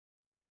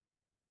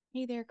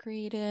Hey there,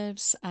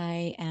 creatives.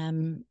 I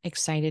am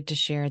excited to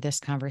share this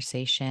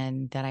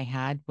conversation that I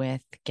had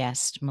with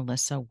guest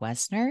Melissa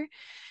Wesner.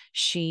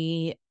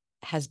 She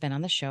has been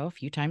on the show a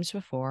few times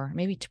before,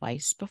 maybe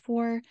twice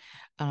before,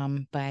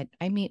 but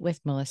I meet with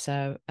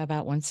Melissa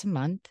about once a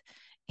month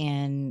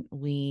and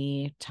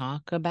we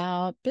talk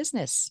about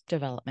business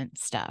development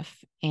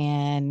stuff.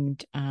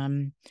 And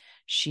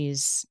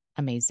she's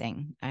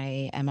amazing.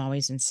 I am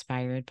always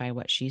inspired by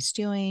what she's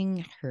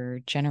doing,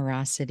 her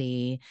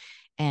generosity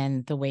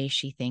and the way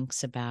she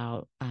thinks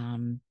about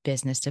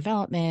business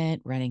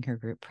development, running her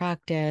group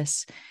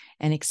practice,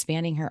 and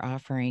expanding her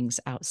offerings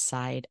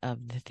outside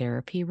of the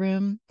therapy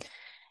room.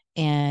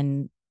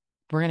 And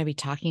we're going to be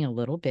talking a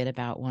little bit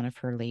about one of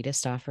her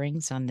latest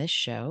offerings on this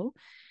show,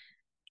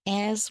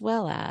 as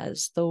well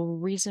as the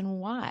reason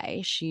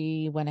why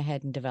she went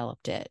ahead and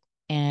developed it.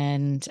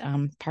 And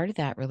part of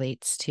that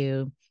relates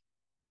to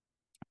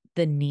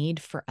the need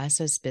for us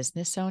as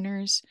business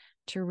owners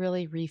to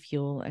really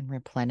refuel and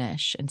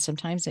replenish. And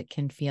sometimes it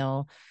can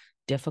feel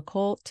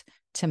difficult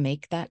to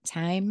make that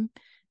time.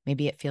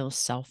 Maybe it feels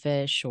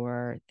selfish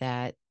or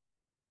that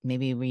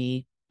maybe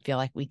we feel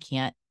like we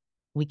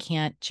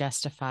can't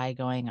justify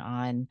going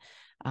on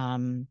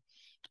um,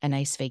 a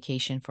nice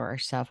vacation for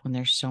ourselves when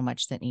there's so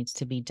much that needs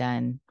to be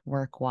done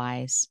work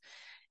wise.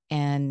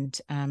 And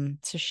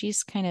so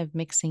she's kind of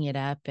mixing it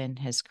up and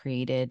has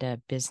created a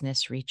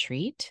business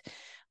retreat,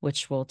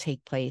 which will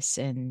take place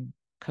in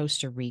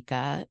Costa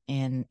Rica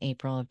in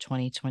April of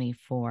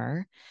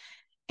 2024.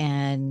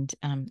 And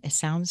it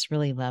sounds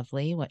really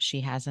lovely what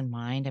she has in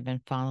mind. I've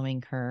been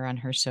following her on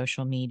her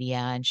social media,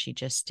 and she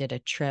just did a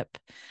trip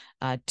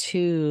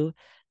to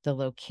the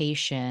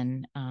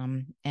location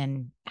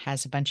and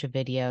has a bunch of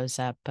videos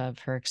up of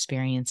her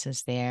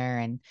experiences there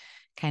and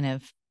kind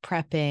of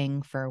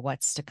prepping for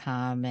what's to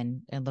come.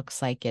 And it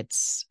looks like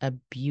it's a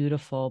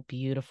beautiful,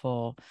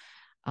 beautiful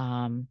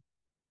um,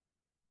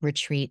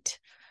 retreat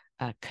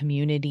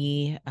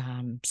community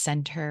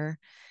center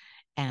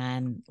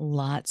and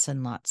lots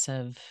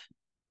of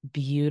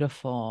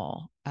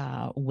beautiful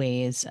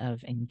ways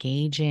of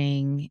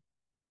engaging.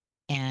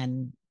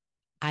 And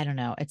I don't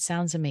know, it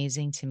sounds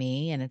amazing to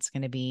me. And it's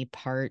going to be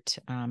part,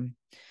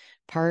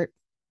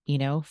 you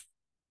know,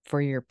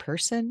 for your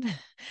person,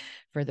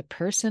 for the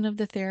person of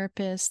the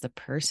therapist, the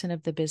person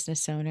of the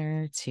business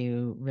owner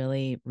to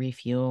really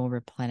refuel,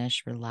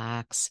 replenish,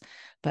 relax,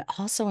 but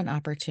also an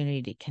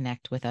opportunity to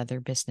connect with other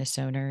business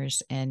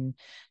owners and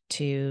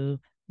to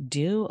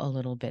do a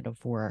little bit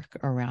of work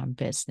around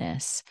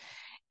business.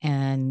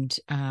 And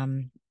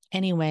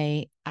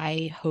anyway,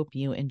 I hope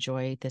you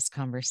enjoyed this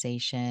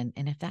conversation.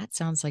 And if that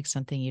sounds like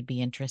something you'd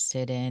be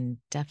interested in,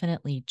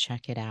 definitely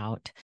check it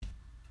out.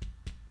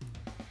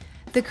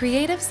 The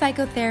Creative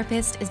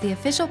Psychotherapist is the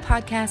official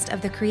podcast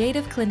of the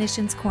Creative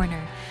Clinicians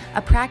Corner,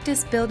 a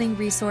practice building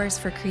resource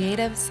for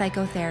creative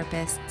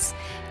psychotherapists.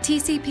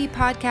 TCP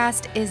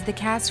Podcast is the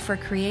cast for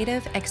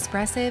creative,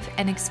 expressive,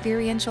 and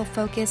experiential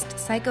focused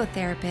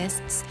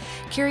psychotherapists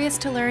curious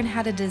to learn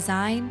how to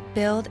design,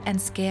 build,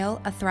 and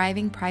scale a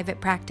thriving private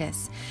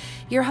practice.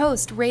 Your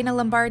host, Raina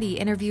Lombardi,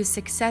 interviews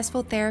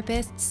successful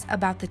therapists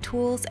about the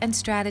tools and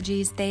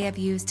strategies they have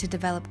used to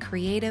develop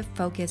creative,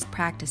 focused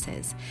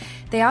practices.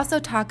 They also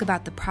talk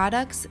about the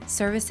products,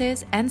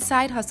 services, and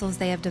side hustles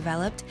they have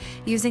developed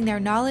using their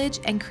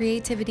knowledge and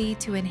creativity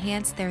to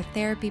enhance their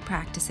therapy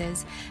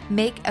practices,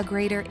 make a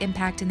greater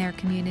impact in their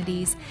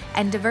communities,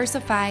 and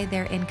diversify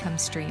their income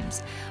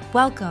streams.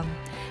 Welcome.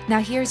 Now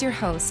here's your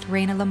host,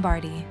 Raina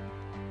Lombardi.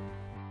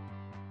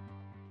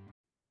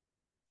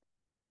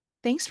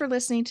 Thanks for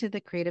listening to the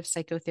Creative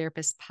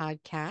Psychotherapist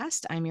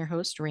podcast. I'm your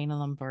host, Raina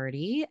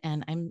Lombardi,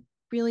 and I'm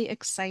really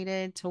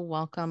excited to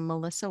welcome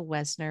Melissa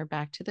Wesner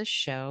back to the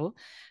show.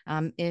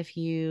 If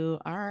you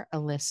are a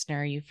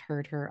listener, you've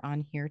heard her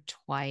on here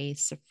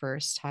twice,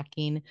 first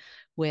talking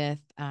with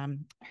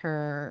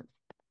her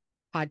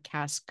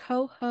podcast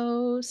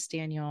co-host,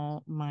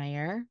 Daniel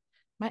Meyer.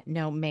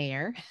 No,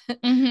 Mayer,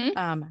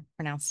 Mm-hmm.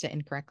 pronounced it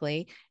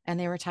incorrectly. And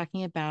they were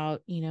talking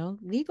about,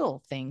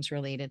 legal things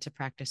related to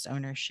practice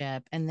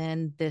ownership. And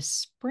then this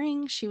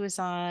spring she was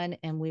on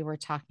and we were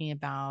talking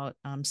about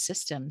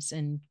systems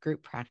in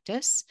group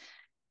practice.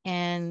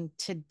 And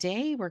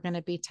today we're going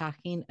to be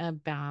talking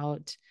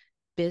about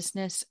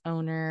business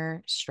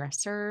owner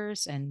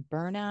stressors and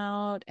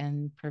burnout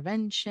and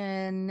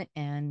prevention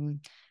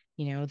and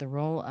the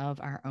role of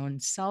our own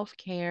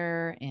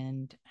self-care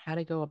and how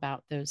to go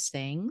about those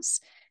things.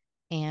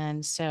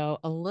 And so,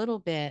 a little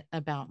bit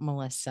about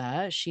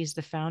Melissa. She's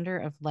the founder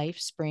of Life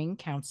Spring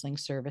Counseling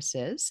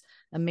Services,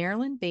 a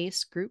Maryland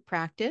based group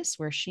practice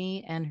where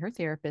she and her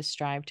therapist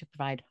strive to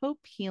provide hope,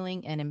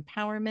 healing, and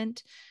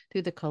empowerment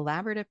through the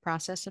collaborative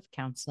process of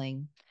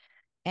counseling.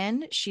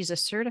 And she's a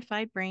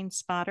certified brain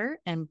spotter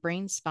and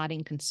brain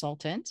spotting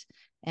consultant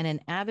and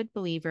an avid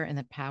believer in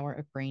the power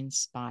of brain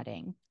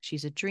spotting.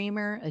 She's a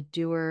dreamer, a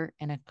doer,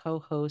 and a co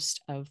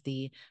host of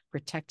the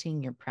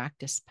Protecting Your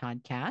Practice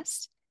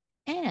podcast.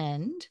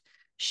 And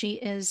she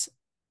is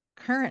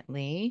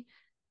currently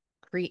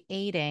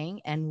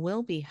creating and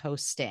will be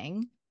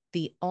hosting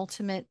the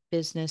Ultimate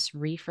Business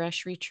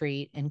Refresh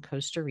Retreat in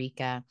Costa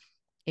Rica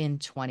in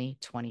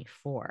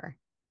 2024.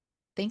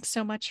 Thanks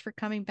so much for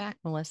coming back,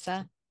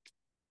 Melissa.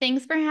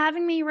 Thanks for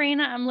having me,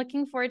 Raina. I'm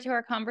looking forward to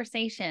our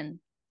conversation.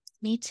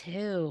 Me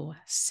too.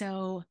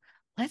 So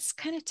let's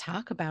kind of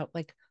talk about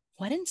like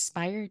what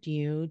inspired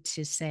you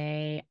to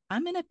say,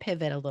 I'm going to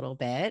pivot a little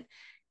bit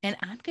and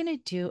I'm going to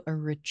do a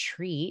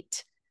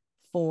retreat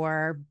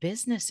for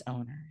business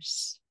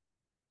owners.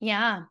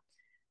 Yeah.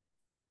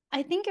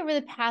 I think over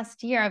the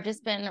past year, I've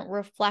just been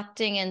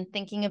reflecting and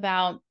thinking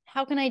about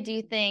how can I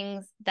do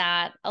things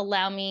that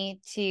allow me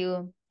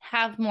to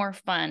have more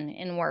fun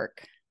in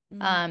work. There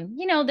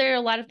are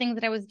a lot of things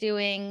that I was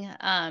doing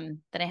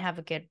that I have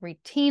a good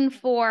routine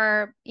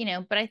for,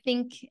 but I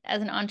think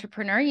as an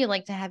entrepreneur, you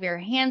like to have your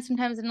hands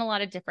sometimes in a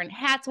lot of different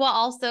hats while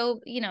also,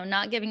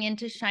 not giving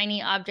into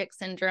shiny object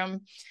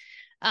syndrome.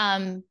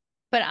 But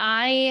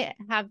I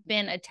have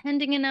been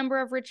attending a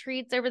number of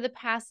retreats over the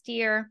past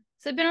year.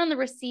 So I've been on the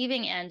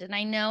receiving end, and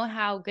I know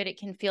how good it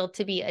can feel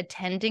to be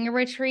attending a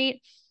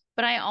retreat.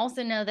 But I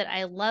also know that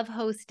I love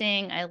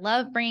hosting. I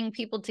love bringing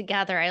people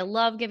together. I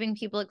love giving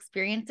people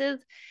experiences.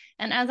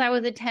 And as I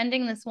was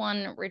attending this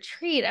one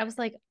retreat, I was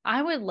like,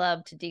 I would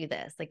love to do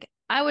this. Like,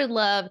 I would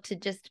love to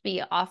just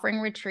be offering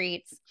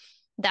retreats.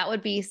 That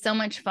would be so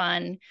much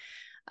fun.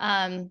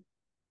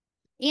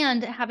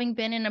 And having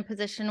been in a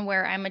position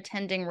where I'm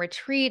attending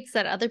retreats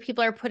that other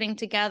people are putting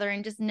together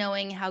and just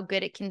knowing how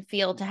good it can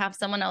feel to have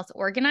someone else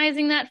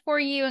organizing that for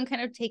you and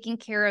kind of taking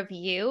care of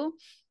you.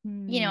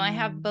 I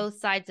have both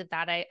sides of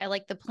that. I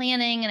like the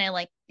planning and I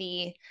like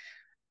the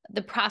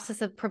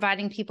process of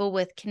providing people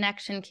with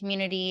connection,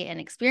 community, and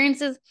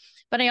experiences.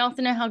 But I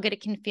also know how good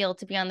it can feel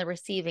to be on the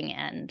receiving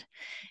end.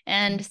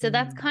 And so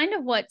that's kind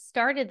of what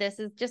started this,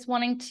 is just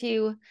wanting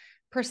to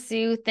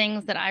pursue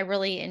things that I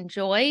really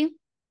enjoy.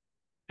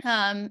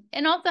 And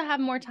also have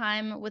more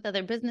time with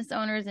other business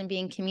owners and be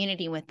in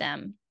community with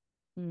them.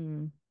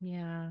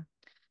 Yeah.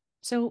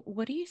 So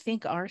what do you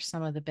think are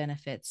some of the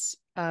benefits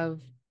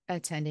of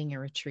attending a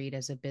retreat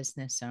as a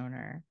business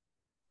owner?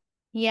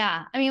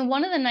 Yeah. I mean,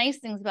 one of the nice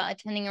things about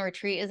attending a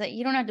retreat is that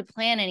you don't have to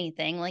plan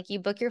anything. Like, you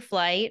book your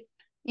flight,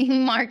 you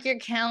mark your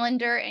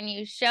calendar, and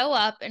you show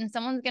up, and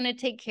someone's going to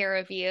take care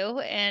of you.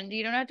 And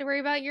you don't have to worry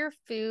about your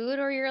food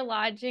or your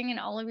lodging and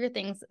all of your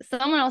things.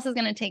 Someone else is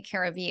going to take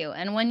care of you.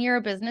 And when you're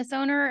a business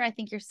owner, I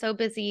think you're so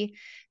busy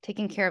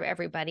taking care of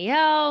everybody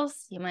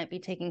else. You might be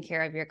taking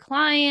care of your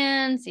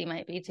clients. You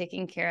might be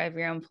taking care of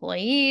your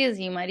employees.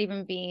 You might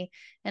even be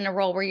in a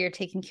role where you're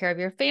taking care of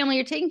your family.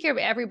 You're taking care of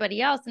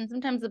everybody else. And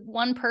sometimes the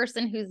one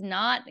person who's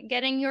not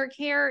getting your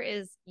care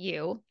is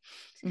you.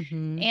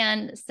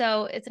 And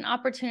so it's an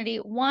opportunity,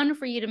 one,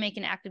 for you to make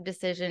an active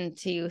decision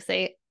to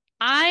say,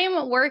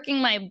 I'm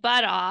working my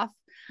butt off.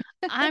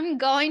 I'm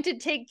going to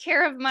take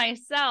care of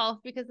myself,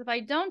 because if I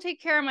don't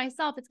take care of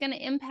myself, it's going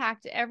to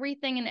impact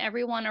everything and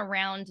everyone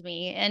around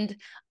me. And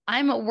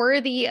I'm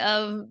worthy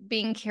of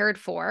being cared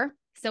for.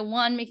 So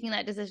one, making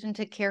that decision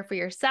to care for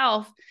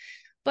yourself,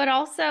 but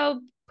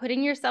also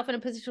putting yourself in a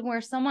position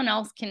where someone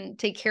else can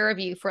take care of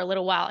you for a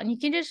little while, and you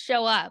can just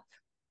show up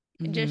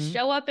and just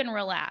show up and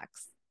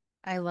relax.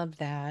 I love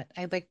that.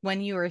 I like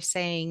when you were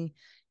saying,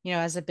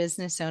 as a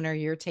business owner,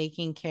 you're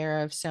taking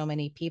care of so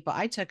many people.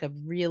 I took a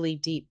really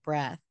deep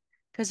breath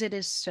because it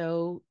is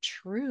so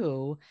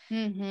true.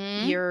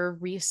 You're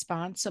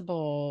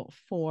responsible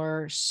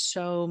for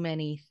so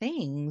many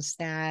things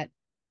that,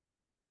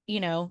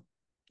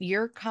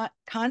 you're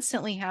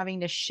constantly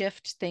having to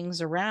shift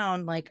things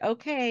around. Like,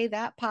 okay,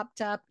 that popped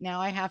up.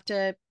 Now I have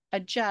to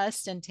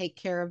adjust and take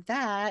care of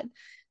that.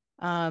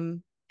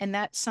 And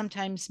that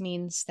sometimes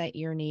means that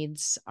your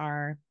needs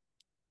are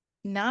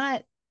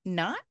not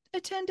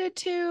attended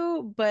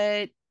to,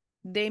 but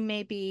they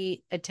may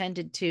be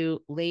attended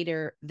to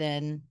later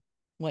than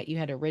what you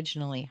had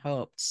originally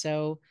hoped.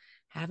 So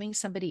having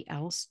somebody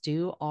else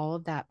do all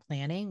of that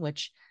planning,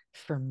 which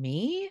for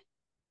me,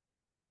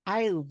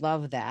 I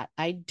love that.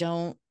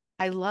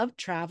 I love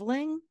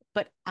traveling,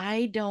 but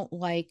I don't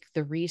like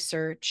the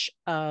research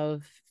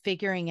of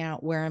figuring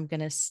out where I'm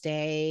going to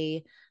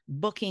stay,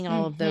 booking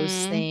all of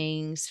those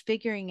things,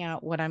 figuring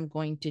out what I'm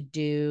going to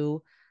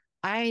do.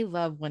 I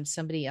love when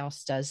somebody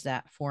else does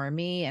that for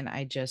me and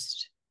I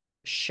just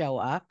show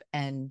up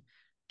and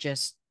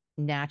just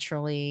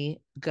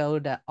naturally go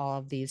to all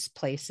of these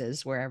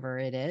places, wherever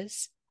it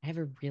is. I have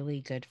a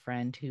really good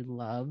friend who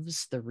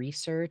loves the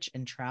research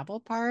and travel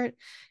part.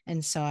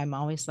 And so I'm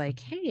always like,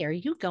 hey, are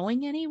you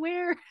going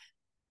anywhere?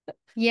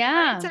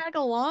 Yeah. Tag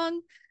along,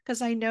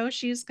 because I know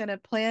she's going to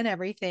plan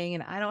everything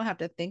and I don't have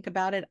to think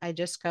about it. I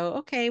just go,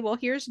 okay, well,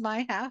 here's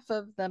my half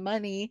of the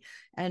money.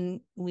 And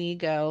we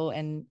go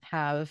and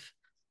have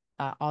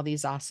all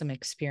these awesome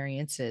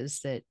experiences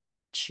that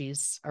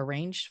she's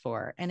arranged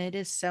for. And it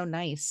is so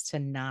nice to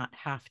not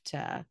have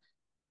to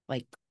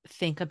like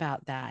think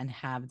about that and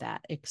have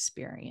that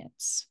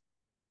experience.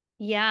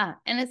 Yeah.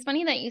 And it's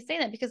funny that you say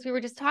that, because we were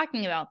just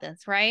talking about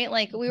this, right?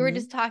 Like, we were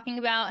just talking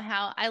about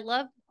how I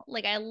love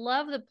like, I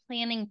love the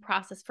planning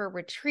process for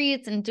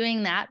retreats and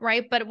doing that,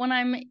 right? But when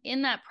I'm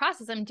in that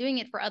process, I'm doing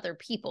it for other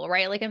people,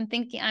 right? Like I'm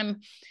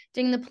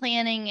doing the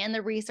planning and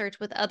the research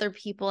with other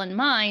people in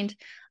mind.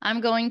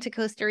 I'm going to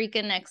Costa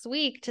Rica next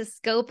week to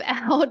scope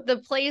out the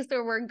place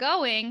where we're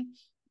going.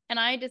 And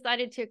I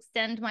decided to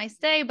extend my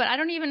stay, but I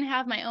don't even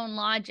have my own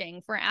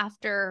lodging for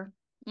after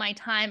my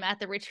time at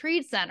the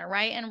retreat center,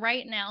 right? And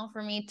right now,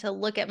 for me to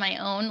look at my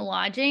own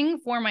lodging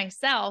for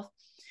myself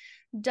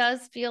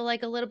does feel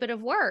like a little bit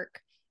of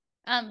work.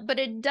 But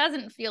it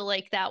doesn't feel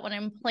like that when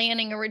I'm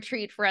planning a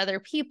retreat for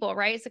other people,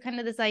 right? So kind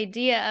of this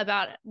idea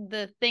about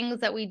the things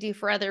that we do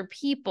for other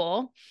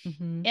people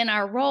Mm-hmm. in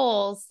our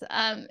roles,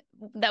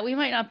 that we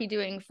might not be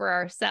doing for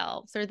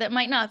ourselves, or that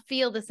might not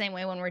feel the same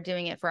way when we're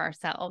doing it for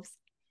ourselves.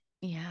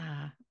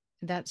 Yeah,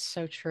 that's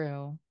so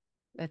true.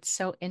 That's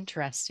so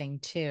interesting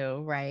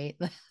too, right?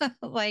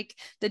 Like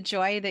the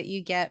joy that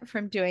you get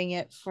from doing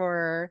it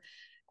for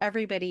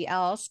everybody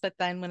else, but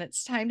then when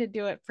it's time to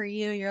do it for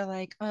you, you're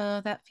like,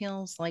 oh, that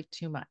feels like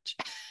too much.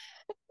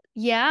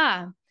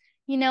 Yeah.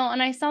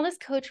 And I saw this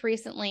coach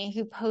recently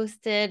who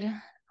posted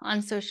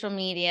on social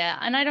media,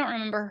 and I don't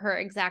remember her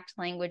exact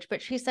language,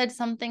 but she said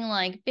something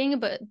like being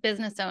a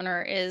business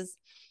owner is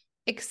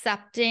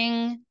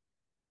accepting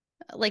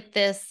like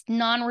this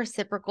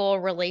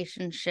non-reciprocal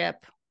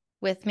relationship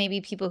with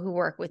maybe people who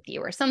work with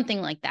you or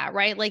something like that,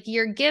 right? Like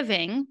you're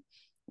giving,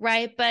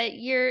 right? But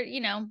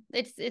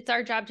it's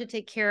our job to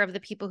take care of the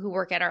people who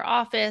work at our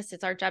office.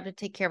 It's our job to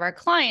take care of our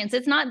clients.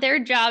 It's not their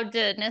job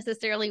to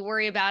necessarily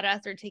worry about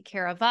us or take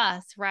care of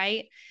us,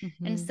 right?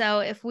 And Hmm. so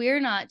if we're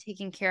not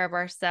taking care of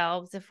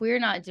ourselves, if we're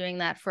not doing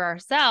that for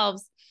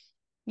ourselves,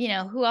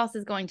 who else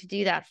is going to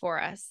do that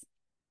for us?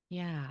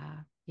 Yeah,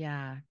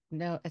 yeah.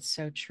 No, it's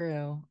so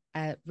true.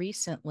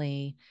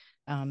 Recently,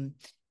 um,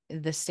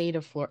 the state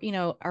of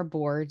Florida, our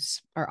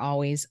boards are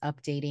always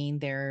updating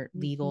their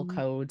legal Mhm.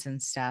 codes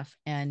and stuff,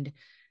 and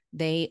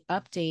they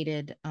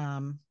updated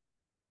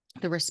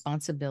the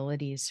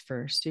responsibilities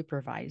for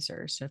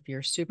supervisors. So if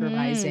you're Mm.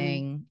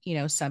 supervising,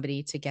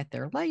 somebody to get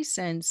their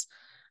license,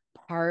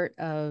 part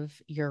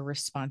of your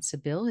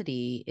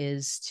responsibility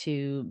is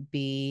to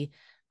be,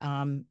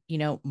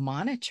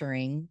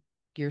 monitoring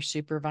your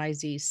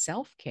supervisee's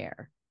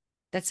self-care.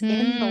 That's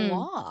in the Mm.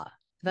 law.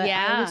 That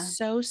I was Yeah.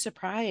 so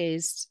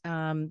surprised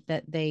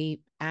that they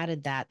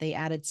added that. They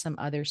added some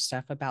other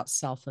stuff about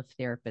self of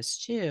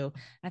therapists too.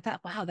 I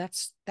thought, wow,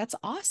 that's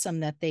awesome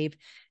that they've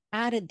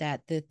added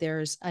that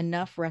there's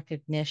enough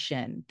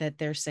recognition that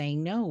they're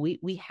saying, no,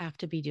 we have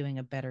to be doing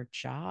a better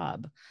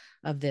job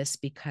of this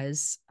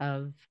because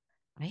of,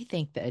 I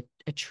think, the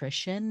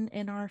attrition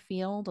in our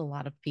field. A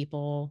lot of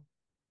people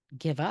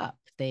give up.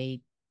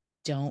 They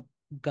don't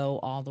go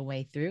all the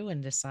way through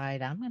and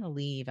decide, I'm going to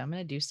leave. I'm going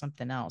to do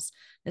something else.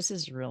 This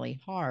is really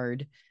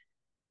hard.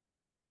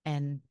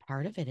 And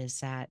part of it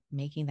is that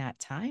making that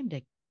time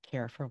to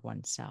care for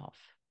oneself.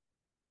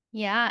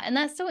 Yeah. And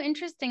that's so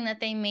interesting that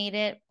they made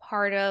it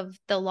part of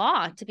the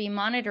law to be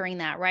monitoring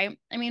that, right?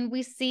 I mean,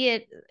 we see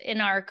it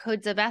in our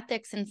codes of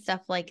ethics and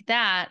stuff like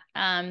that.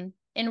 And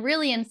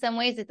really, in some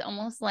ways, it's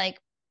almost like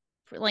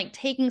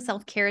taking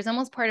self-care is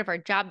almost part of our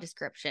job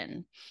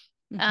description.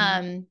 Mm-hmm.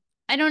 Um,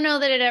 I don't know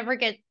that it ever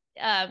gets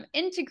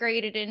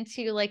integrated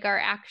into like our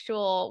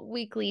actual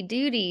weekly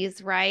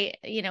duties, right?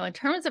 In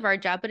terms of our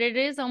job, but it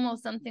is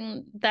almost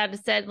something that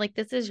is said like,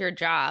 this is your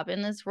job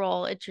in this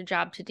role. It's your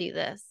job to do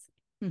this.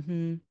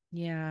 Mm-hmm.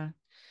 Yeah.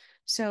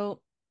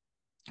 So,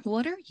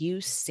 what are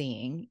you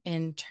seeing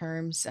in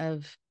terms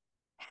of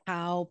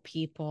how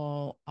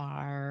people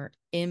are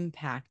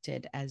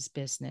impacted as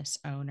business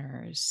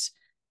owners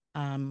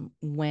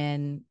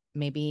when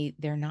maybe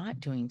they're not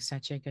doing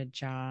such a good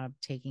job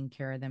taking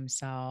care of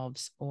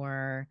themselves,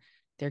 or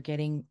they're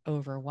getting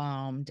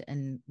overwhelmed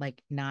and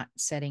like not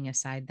setting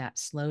aside that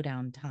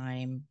slowdown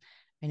time?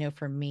 I know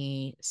for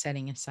me,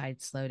 setting aside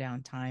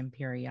slowdown time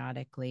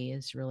periodically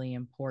is really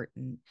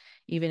important,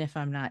 even if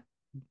I'm not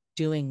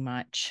doing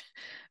much.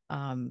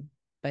 Um,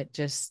 but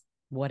just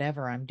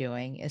whatever I'm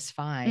doing is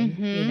fine,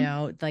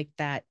 Mm-hmm. like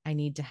that. I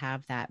need to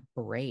have that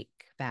break,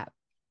 that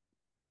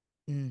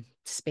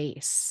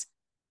space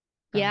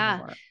from the Yeah.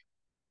 work.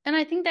 And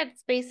I think that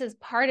space is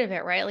part of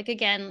it, right? Like,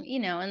 again,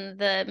 in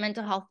the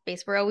mental health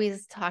space, we're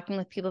always talking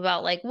with people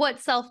about like what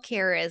self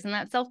care is. And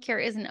that self care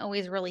isn't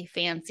always really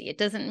fancy. It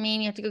doesn't mean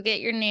you have to go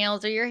get your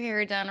nails or your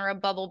hair done or a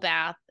bubble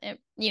bath. It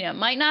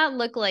might not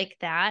look like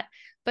that,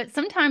 but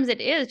sometimes it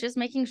is just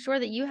making sure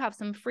that you have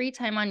some free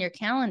time on your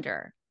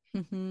calendar,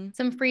 Mm-hmm.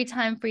 some free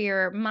time for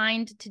your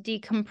mind to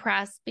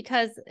decompress,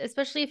 because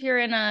especially if you're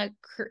in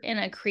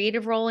a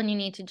creative role and you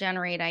need to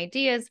generate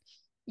ideas,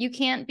 you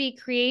can't be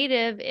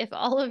creative if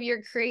all of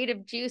your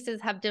creative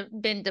juices have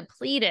been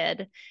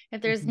depleted,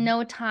 if there's Mm-hmm.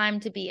 no time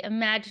to be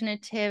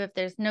imaginative, if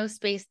there's no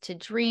space to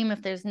dream,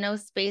 if there's no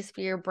space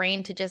for your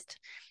brain to just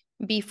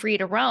be free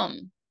to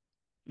roam.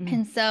 Mm-hmm.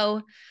 And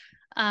so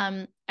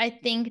I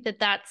think that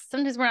that's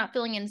sometimes we're not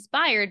feeling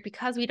inspired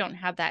because we don't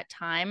have that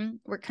time.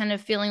 We're kind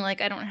of feeling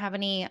like I don't have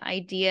any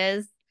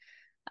ideas.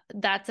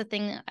 That's a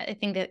thing I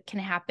think that can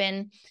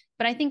happen.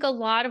 But I think a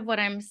lot of what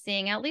I'm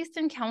seeing, at least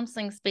in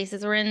counseling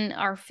spaces or in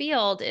our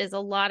field, is a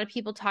lot of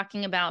people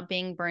talking about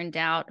being burned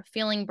out,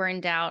 feeling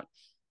burned out.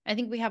 I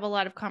think we have a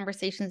lot of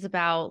conversations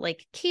about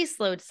like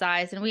caseload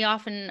size, and we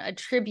often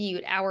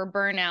attribute our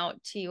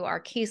burnout to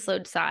our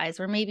caseload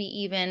size, or maybe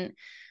even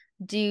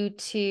due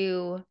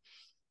to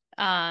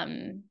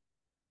the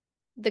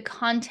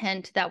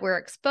content that we're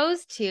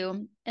exposed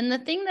to. And the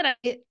thing that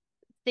I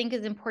think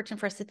is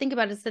important for us to think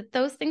about is that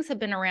those things have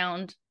been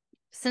around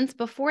since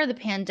before the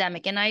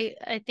pandemic. And I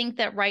think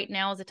that right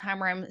now is a time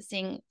where I'm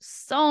seeing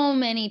so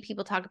many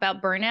people talk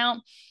about burnout,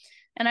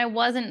 and I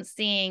wasn't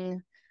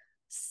seeing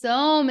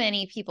so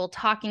many people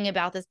talking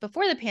about this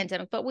before the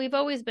pandemic, but we've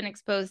always been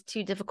exposed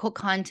to difficult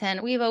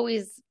content. We've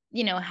always,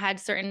 had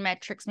certain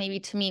metrics maybe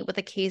to meet with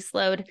a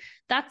caseload.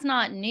 That's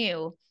not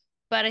new,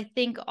 but I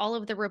think all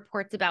of the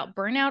reports about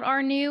burnout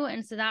are new.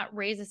 And so that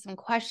raises some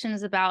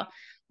questions about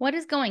what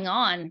is going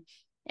on.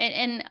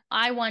 And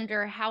I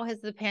wonder, how has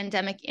the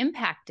pandemic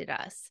impacted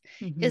us?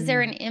 Is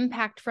there an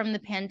impact from the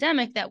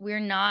pandemic that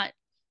we're not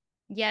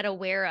yet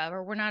aware of,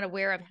 or we're not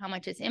aware of how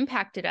much it's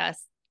impacted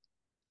us?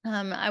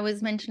 I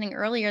was mentioning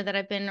earlier that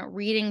I've been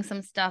reading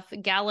some stuff.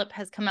 Gallup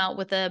has come out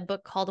with a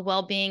book called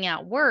Wellbeing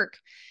at Work,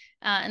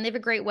 and they have a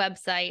great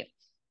website.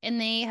 And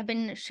they have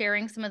been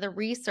sharing some of the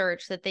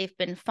research that they've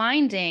been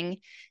finding.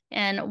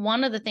 And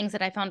one of the things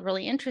that I found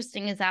really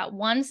interesting is that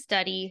one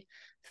study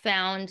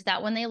found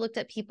that when they looked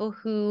at people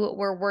who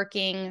were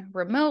working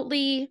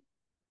remotely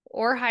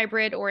or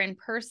hybrid or in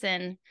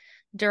person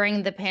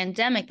during the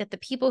pandemic, that the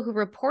people who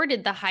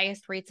reported the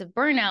highest rates of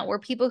burnout were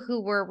people who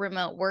were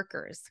remote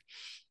workers.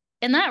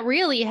 And that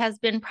really has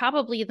been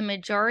probably the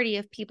majority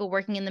of people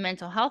working in the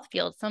mental health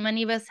field. So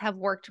many of us have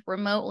worked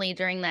remotely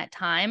during that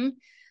time.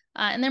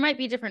 And there might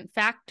be different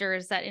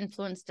factors that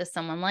influence, does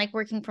someone like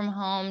working from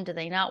home? Do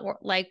they not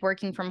like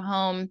working from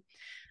home?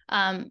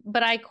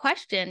 But I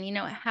question,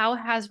 how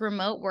has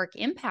remote work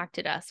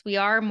impacted us? We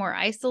are more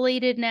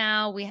isolated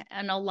now.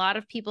 And a lot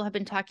of people have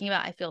been talking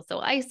about, I feel so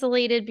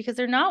isolated, because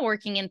they're not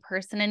working in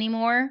person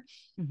anymore.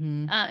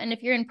 And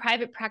if you're in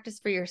private practice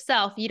for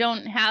yourself, you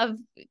don't have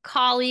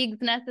colleagues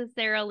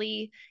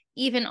necessarily,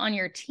 even on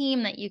your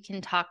team, that you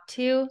can talk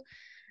to.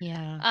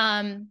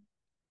 Yeah.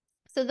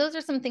 So those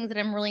are some things that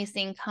I'm really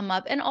seeing come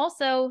up. And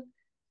also,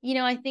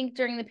 I think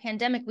during the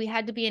pandemic, we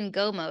had to be in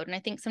go mode. And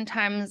I think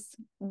sometimes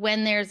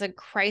when there's a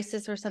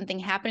crisis or something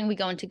happening, we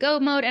go into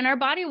go mode and our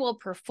body will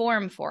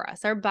perform for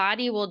us. Our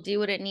body will do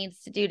what it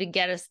needs to do to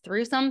get us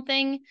through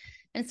something.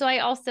 And so I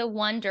also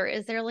wonder,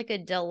 is there like a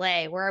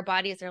delay where our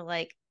bodies are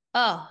like,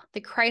 oh,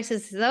 the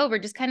crisis is over?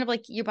 Just kind of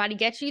like your body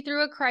gets you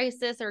through a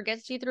crisis or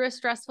gets you through a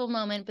stressful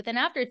moment. But then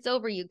after it's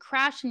over, you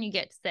crash and you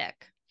get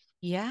sick.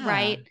 Yeah.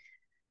 Right.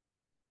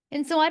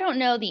 And so I don't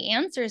know the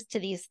answers to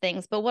these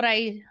things, but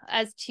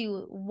as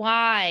to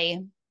why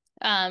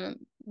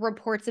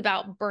reports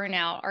about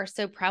burnout are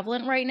so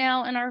prevalent right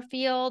now in our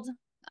field.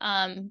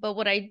 But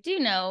what I do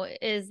know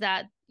is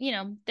that,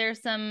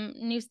 there's some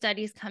new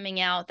studies coming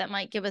out that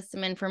might give us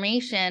some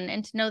information,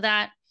 and to know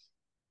that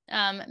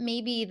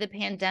maybe the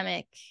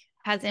pandemic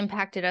has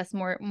impacted us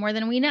more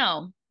than we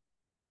know.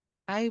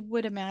 I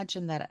would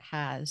imagine that it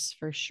has,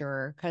 for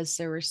sure, because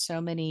there were so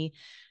many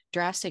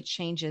drastic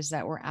changes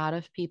that were out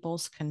of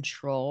people's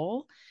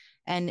control.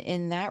 And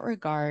in that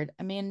regard,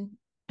 I mean,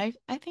 I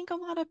think a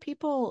lot of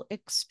people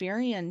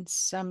experience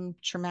some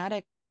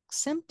traumatic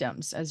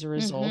symptoms as a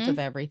result of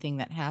everything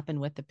that happened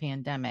with the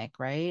pandemic,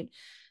 right?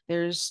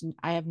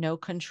 I have no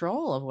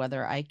control of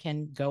whether I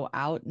can go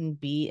out and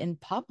be in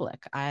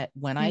public.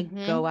 When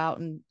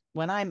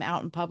I'm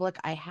out in public,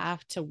 I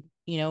have to,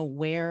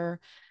 wear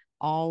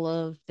all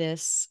of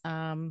this,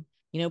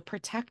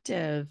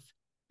 protective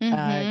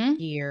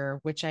gear,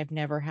 which I've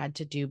never had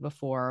to do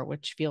before,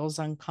 which feels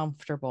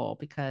uncomfortable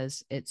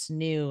because it's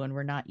new and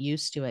we're not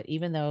used to it,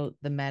 even though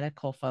the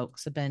medical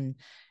folks have been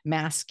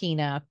masking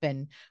up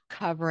and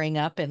covering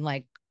up in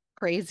like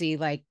crazy,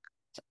 like,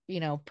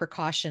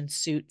 precaution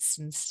suits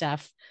and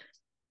stuff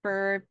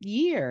for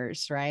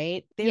years,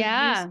 right?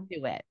 They're used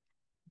to it.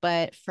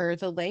 But for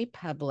the lay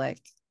public,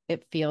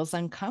 it feels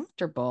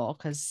uncomfortable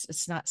because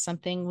it's not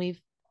something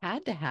we've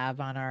had to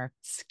have on our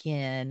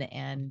skin,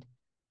 and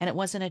it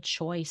wasn't a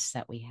choice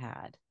that we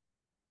had.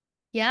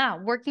 Yeah,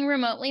 working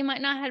remotely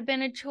might not have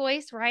been a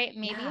choice, right?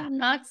 Maybe I'm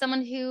not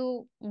someone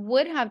who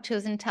would have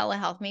chosen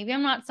telehealth. Maybe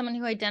I'm not someone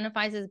who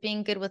identifies as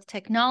being good with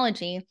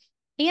technology.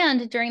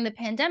 And during the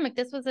pandemic,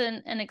 this was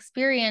an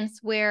experience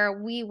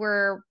where we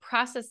were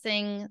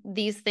processing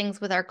these things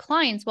with our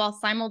clients while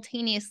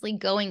simultaneously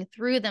going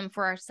through them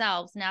for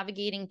ourselves,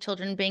 navigating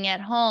children being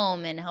at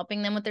home and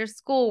helping them with their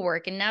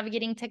schoolwork and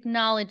navigating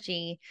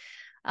technology,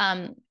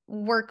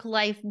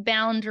 work-life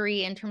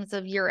boundary in terms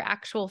of your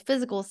actual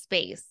physical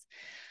space.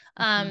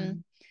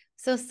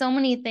 So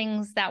many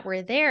things that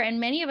were there, and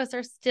many of us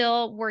are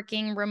still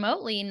working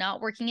remotely, not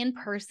working in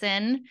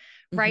person,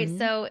 right?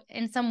 So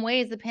in some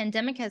ways, the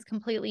pandemic has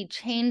completely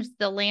changed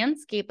the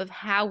landscape of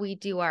how we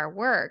do our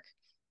work.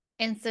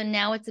 And so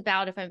now it's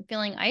about, if I'm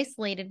feeling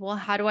isolated, well,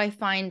 how do I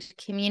find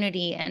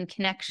community and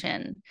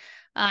connection?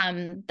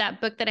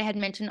 That book that I had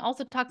mentioned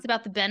also talks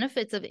about the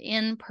benefits of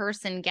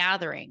in-person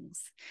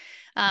gatherings,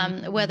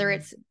 whether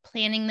it's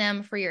planning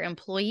them for your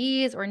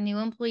employees or new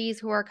employees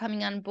who are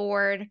coming on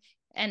board,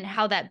 and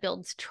how that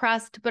builds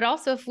trust. But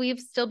also, if we've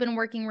still been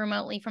working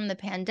remotely from the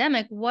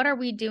pandemic, what are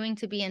we doing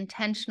to be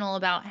intentional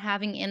about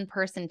having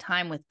in-person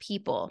time with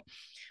people,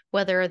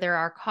 whether they're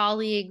our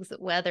colleagues,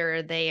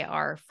 whether they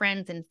are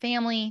friends and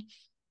family?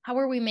 How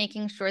are we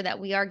making sure that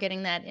we are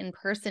getting that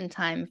in-person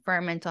time for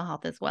our mental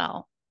health as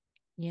well?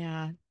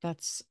 Yeah,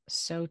 that's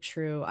so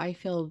true. I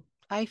feel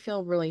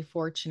really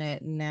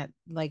fortunate in that,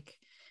 like,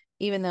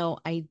 even though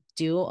I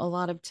do a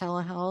lot of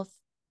telehealth,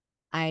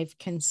 I've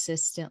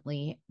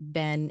consistently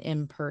been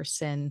in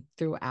person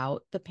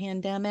throughout the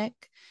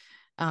pandemic.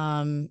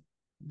 Um,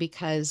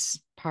 because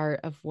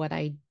part of what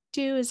I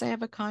do is I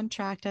have a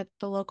contract at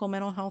the local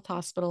mental health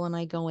hospital and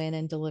I go in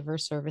and deliver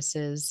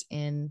services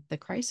in the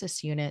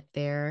crisis unit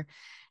there.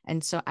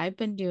 And so I've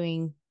been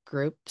doing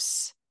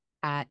groups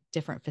at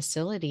different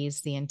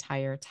facilities the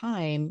entire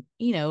time,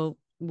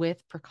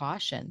 with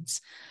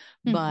precautions.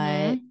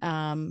 But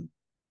Mm-hmm.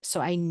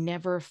 so I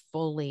never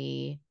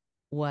fully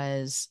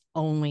was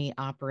only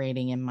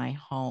operating in my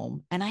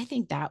home. And I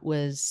think that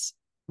was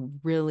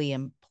really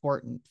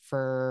important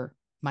for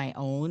my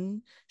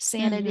own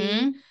sanity,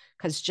 Mm-hmm.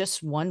 because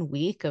just 1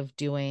 week of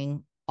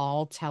doing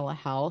all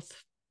telehealth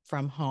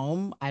from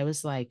home, I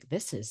was like,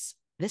 this is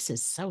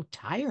so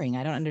tiring.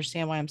 I don't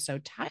understand why I'm so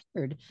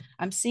tired.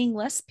 I'm seeing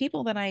less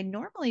people than I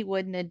normally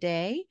would in a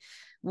day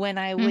when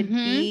I would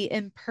Mm-hmm. be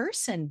in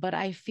person, but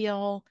I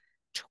feel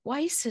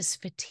twice as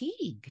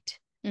fatigued.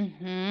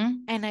 Mm-hmm.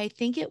 And I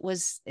think it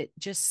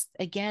just,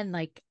 again,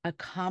 like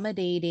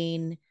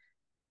accommodating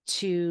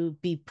to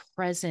be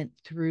present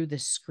through the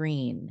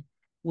screen,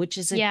 which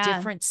is a Yeah.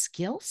 different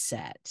skill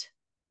set.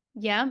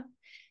 Yeah.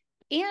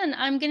 And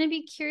I'm going to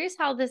be curious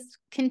how this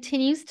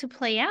continues to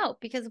play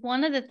out, because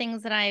one of the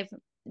things that I've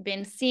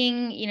been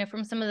seeing,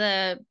 from some of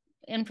the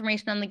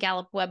information on the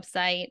Gallup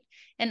website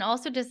and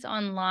also just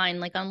online,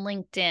 like on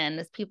LinkedIn,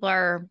 as people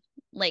are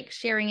like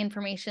sharing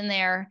information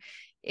there,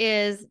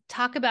 is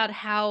talk about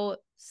how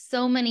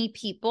so many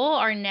people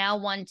are now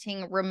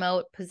wanting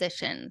remote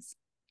positions.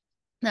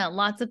 Now,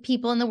 lots of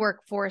people in the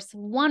workforce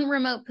want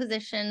remote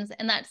positions,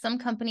 and that some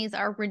companies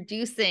are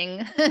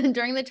reducing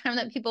during the time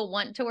that people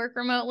want to work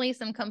remotely.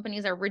 Some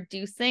companies are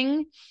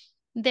reducing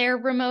their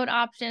remote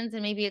options,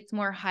 and maybe it's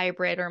more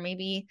hybrid, or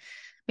maybe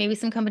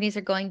some companies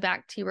are going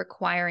back to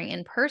requiring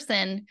in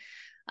person.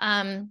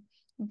 Um,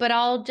 but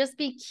I'll just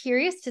be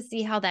curious to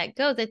see how that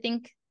goes. I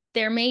think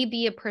there may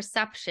be a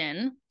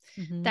perception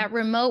Mm-hmm. that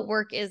remote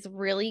work is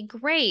really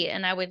great,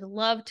 and I would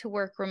love to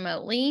work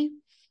remotely.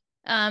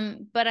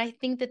 But I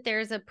think that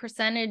there's a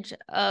percentage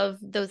of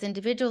those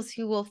individuals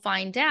who will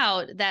find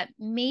out that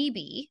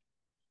maybe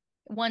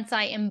once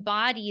I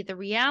embody the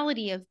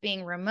reality of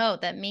being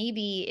remote, that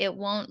maybe it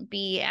won't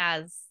be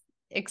as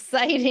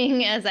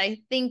exciting as I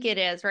think it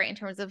is, right? In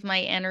terms of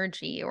my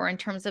energy, or in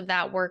terms of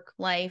that work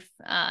life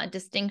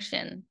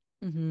distinction.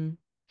 Mm-hmm.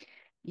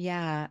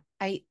 Yeah,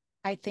 I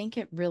think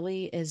it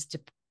really is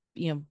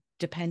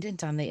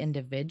dependent on the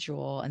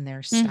individual and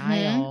their Mm-hmm.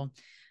 style.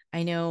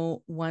 I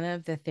know one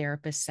of the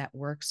therapists that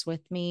works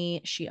with me,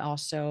 she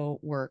also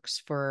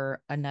works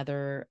for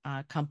another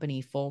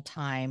company full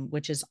time,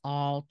 which is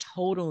all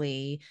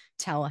totally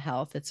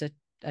telehealth. It's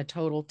a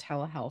total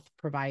telehealth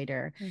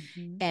provider.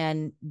 Mm-hmm.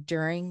 And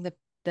during the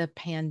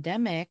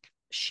pandemic,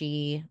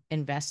 she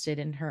invested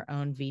in her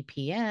own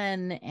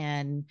VPN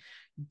and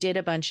did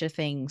a bunch of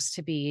things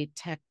to be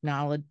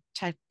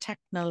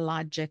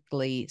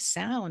technologically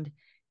sound.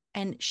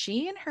 And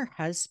she and her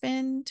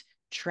husband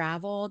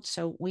traveled.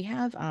 So we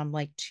have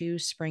like two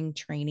spring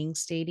training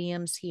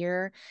stadiums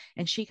here.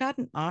 And she got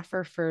an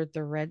offer for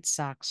the Red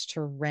Sox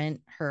to rent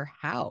her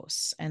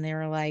house. And they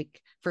were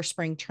like, for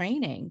spring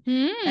training.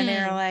 And they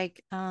were Mm-hmm.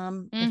 like,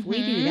 if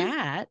we do Mm-hmm.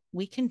 that,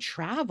 we can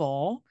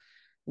travel,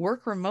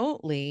 work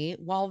remotely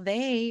while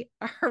they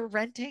are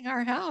renting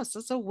our house.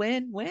 It's a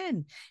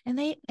win-win. And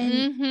they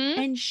Mm-hmm.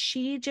 and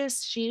she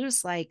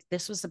was like,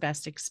 this was the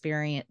best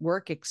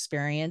work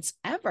experience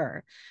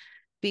ever,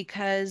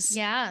 because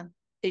Yeah.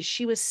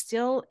 she was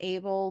still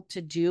able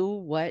to do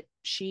what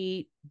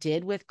she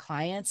did with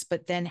clients,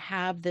 but then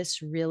have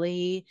this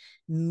really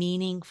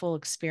meaningful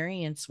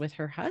experience with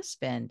her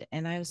husband.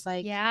 And I was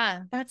like,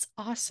 Yeah. that's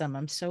awesome.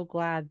 I'm so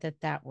glad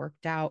that that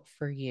worked out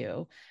for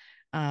you,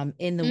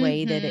 in the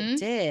way that it Mm-hmm.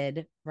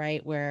 did,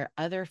 right? Where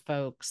other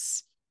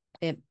folks,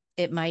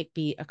 it might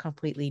be a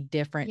completely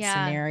different Yeah.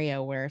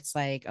 scenario where it's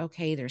like,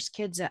 okay, there's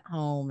kids at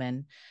home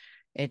and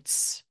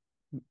it's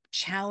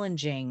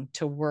challenging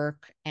to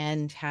work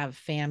and have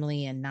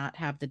family and not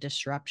have the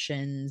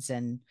disruptions,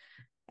 and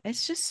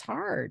it's just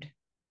hard.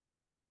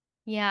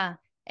 Yeah.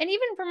 And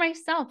even for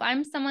myself,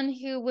 I'm someone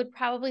who would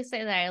probably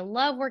say that I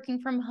love working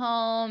from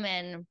home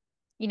and,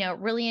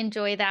 really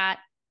enjoy that.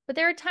 But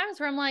there are times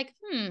where I'm like,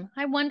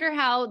 I wonder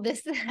how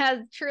this has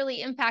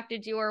truly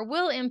impacted you or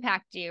will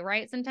impact you,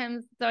 right?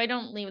 Sometimes, so I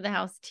don't leave the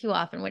house too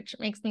often, which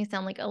makes me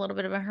sound like a little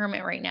bit of a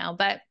hermit right now.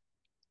 But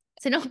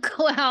So don't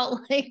go out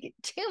like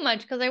too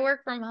much because I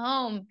work from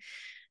home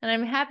and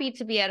I'm happy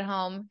to be at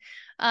home.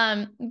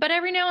 But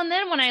every now and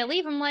then when I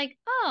leave, I'm like,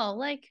 oh,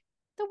 like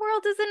the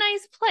world is a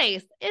nice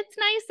place. It's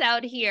nice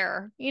out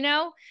here, you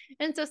know?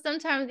 And so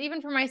sometimes,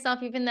 even for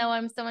myself, even though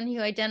I'm someone who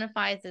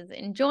identifies as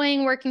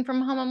enjoying working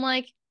from home, I'm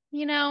like,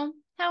 you know,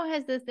 how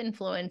has this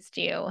influenced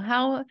you?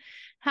 How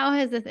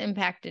has this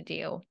impacted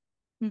you?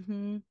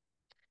 Mm-hmm.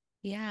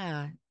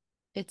 Yeah,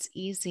 it's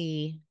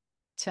easy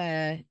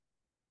to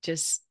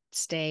just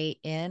stay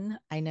in.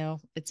 I know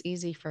it's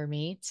easy for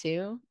me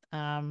too.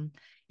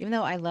 Even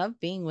though I love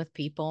being with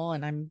people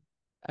and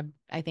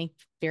I think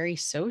very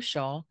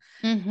social,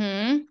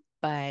 Mm-hmm.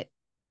 but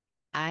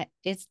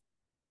it's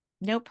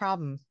no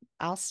problem.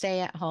 I'll stay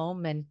at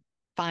home and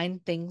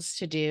find things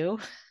to do.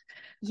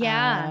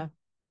 Yeah. Uh,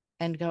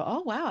 and go,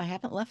 oh wow, I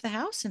haven't left the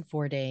house in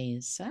 4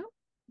 days. So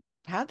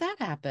how'd that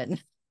happen?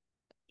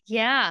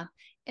 Yeah.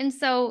 And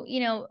so,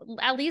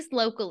 at least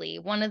locally,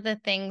 one of the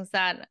things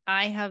that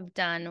I have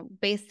done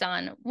based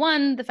on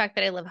one, the fact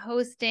that I love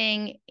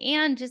hosting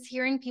and just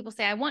hearing people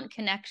say, I want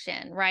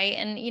connection, right?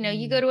 And,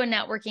 you go Mm, to a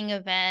networking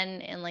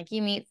event and like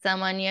you meet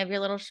someone, you have your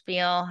little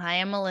spiel.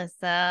 Hi, I'm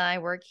Melissa. I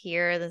work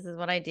here. This is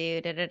what I do,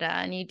 da da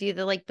da. And you do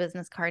the like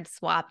business card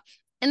swap.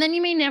 And then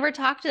you may never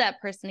talk to that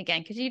person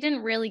again because you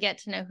didn't really get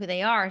to know who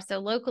they are. So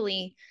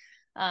locally,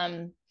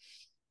 um,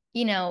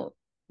 you know,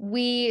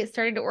 we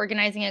started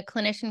organizing a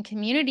clinician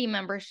community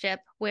membership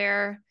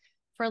where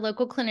for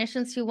local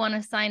clinicians who want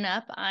to sign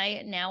up,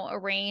 I now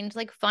arrange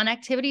like fun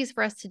activities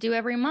for us to do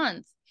every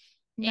month.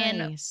 And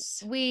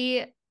nice.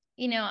 we,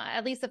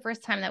 at least the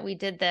first time that we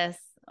did this,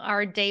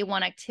 our day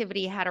one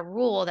activity had a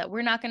rule that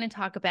we're not going to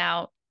talk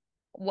about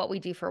what we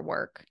do for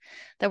work,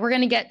 that we're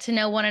going to get to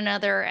know one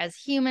another as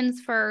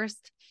humans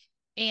first.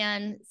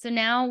 And so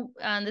now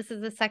this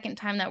is the second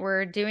time that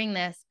we're doing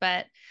this,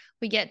 but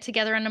we get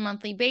together on a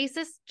monthly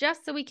basis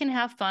just so we can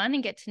have fun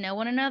and get to know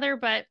one another.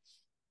 But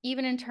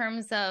even in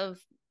terms of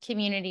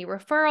community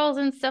referrals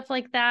and stuff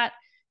like that,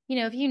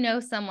 if you know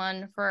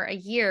someone for a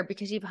year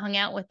because you've hung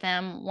out with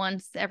them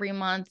once every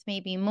month,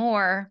 maybe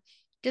more,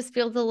 just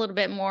feels a little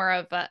bit more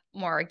of a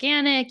more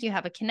organic. You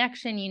have a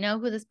connection, you know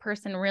who this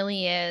person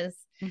really is.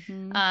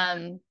 Mm-hmm.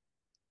 Um,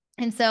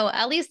 and so,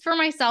 at least for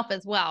myself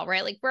as well,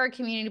 right? Like for our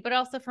community, but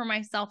also for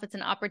myself, it's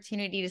an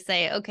opportunity to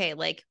say, okay,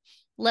 like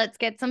let's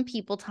get some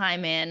people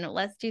time in,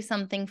 let's do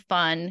something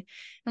fun.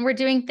 And we're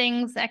doing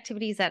things,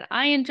 activities that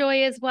I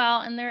enjoy as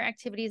well. And they're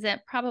activities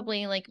that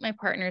probably like my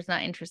partner's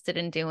not interested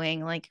in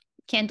doing, like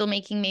candle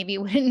making maybe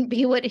wouldn't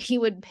be what he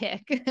would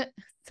pick.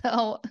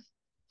 So,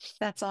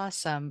 That's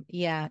awesome.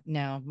 Yeah,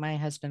 no, my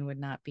husband would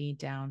not be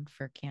down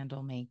for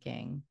candle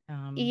making.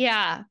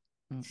 yeah.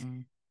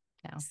 Mm-mm,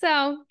 no.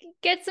 So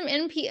get some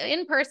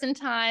in-person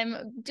time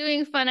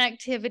doing fun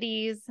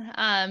activities,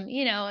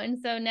 and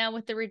so now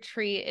with the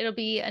retreat, it'll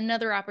be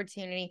another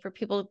opportunity for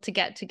people to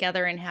get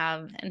together and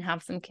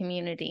have some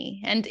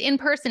community and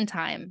in-person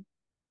time.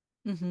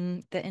 Mm-hmm.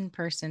 The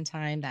in-person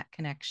time, that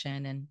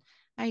connection. And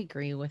I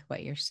agree with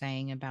what you're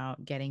saying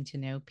about getting to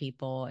know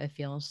people. It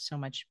feels so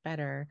much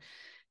better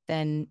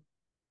than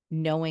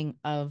knowing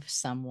of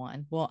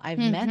someone. Well, I've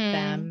met Mm-hmm.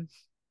 them.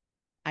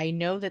 I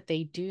know that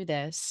they do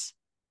this,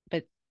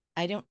 but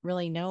I don't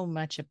really know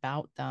much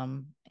about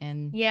them.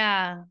 And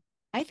Yeah.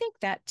 I think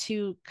that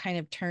too kind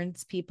of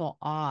turns people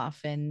off.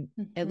 And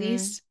at Mm-hmm.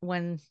 least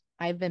when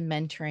I've been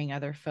mentoring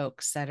other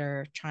folks that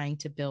are trying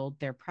to build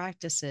their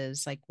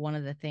practices, like one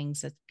of the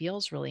things that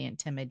feels really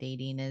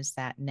intimidating is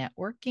that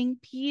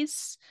networking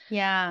piece.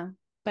 Yeah.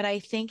 But I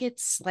think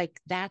it's like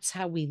that's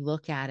how we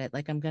look at it.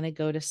 Like I'm going to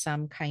go to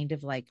some kind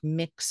of like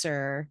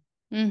mixer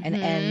and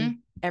Mm-hmm.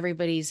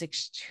 everybody's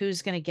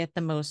who's going to get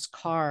the most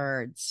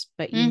cards,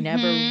 but you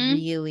never Mm-hmm.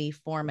 really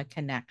form a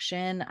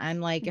connection. I'm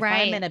like, if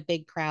I'm in Right. a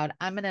big crowd,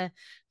 I'm going to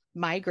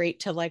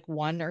migrate to like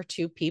one or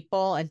two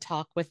people and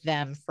talk with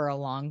them for a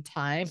long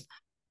time.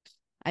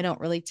 I don't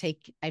really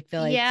take, I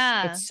feel like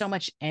Yeah. it's so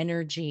much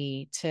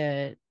energy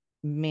to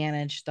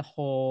manage the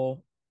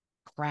whole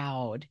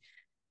crowd.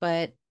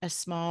 But a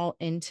small,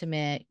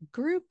 intimate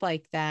group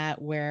like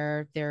that,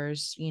 where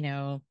there's,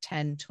 10,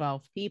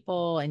 12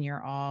 people and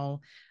you're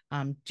all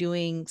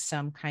doing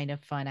some kind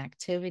of fun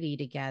activity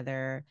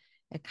together,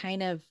 it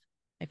kind of,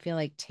 I feel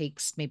like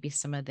takes maybe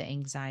some of the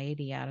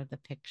anxiety out of the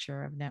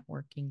picture of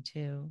networking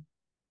too.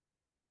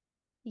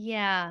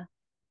 Yeah.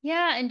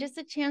 Yeah. And just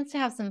a chance to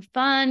have some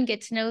fun,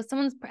 get to know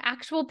someone's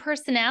actual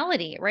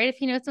personality, right?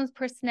 If you know someone's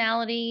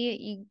personality,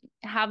 you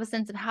have a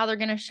sense of how they're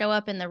going to show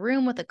up in the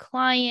room with a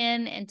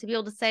client and to be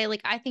able to say,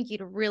 like, I think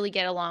you'd really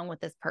get along with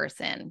this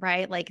person,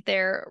 right? Like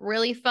they're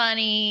really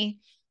funny.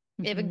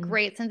 They have a Mm-hmm.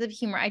 great sense of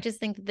humor. I just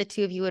think that the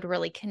two of you would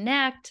really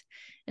connect.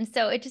 And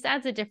so it just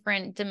adds a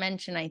different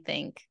dimension, I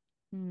think.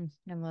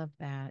 I love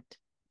that.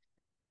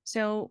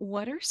 So,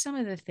 what are some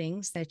of the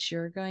things that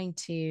you're going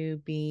to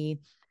be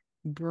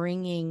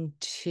bringing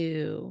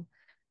to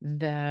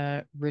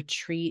the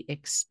retreat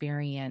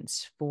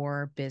experience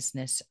for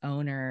business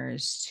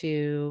owners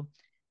to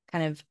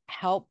kind of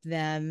help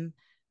them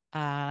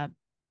uh,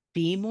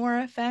 be more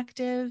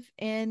effective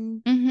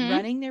in Mm-hmm.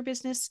 running their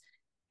business?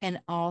 and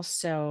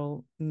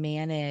also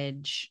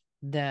manage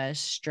the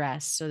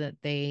stress so that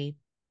they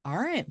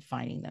aren't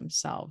finding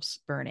themselves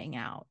burning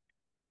out?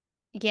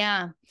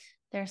 Yeah,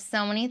 there's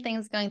so many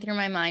things going through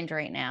my mind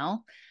right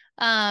now.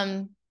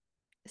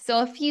 So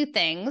a few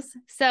things.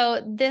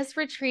 So this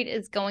retreat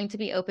is going to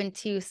be open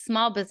to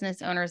small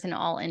business owners in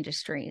all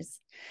industries.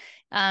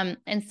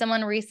 And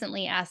someone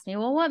recently asked me,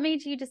 well, what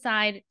made you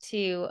decide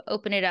to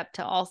open it up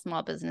to all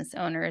small business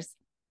owners?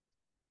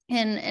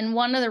 And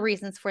one of the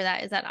reasons for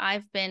that is that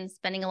I've been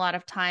spending a lot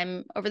of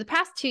time over the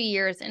past 2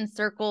 years in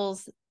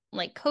circles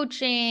like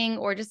coaching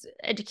or just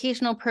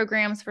educational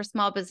programs for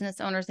small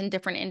business owners in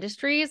different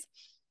industries.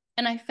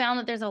 And I found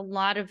that there's a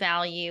lot of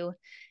value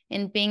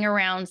in being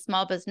around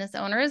small business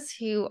owners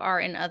who are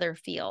in other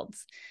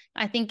fields.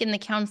 I think in the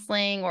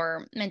counseling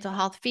or mental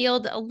health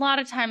field, a lot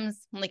of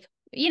times, like,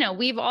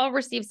 we've all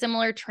received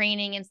similar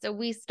training. And so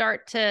we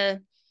start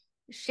to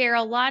share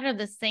a lot of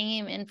the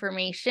same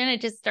information.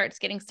 It just starts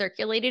getting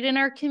circulated in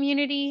our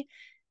community.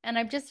 And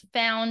I've just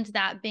found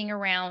that being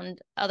around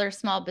other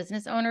small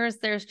business owners,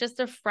 there's just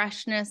a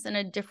freshness and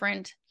a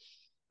different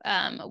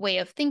way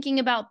of thinking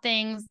about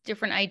things,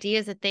 different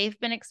ideas that they've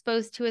been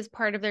exposed to as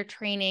part of their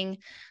training.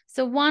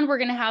 So one, we're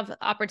going to have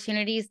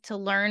opportunities to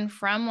learn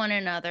from one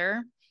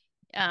another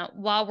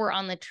while we're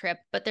on the trip,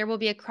 but there will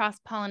be a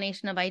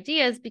cross-pollination of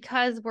ideas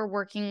because we're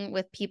working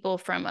with people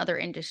from other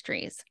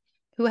industries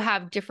who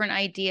have different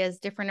ideas,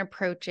 different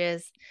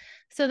approaches.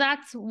 So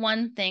that's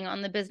one thing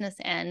on the business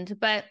end.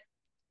 But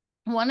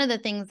one of the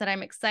things that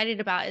I'm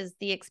excited about is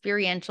the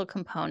experiential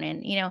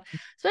component,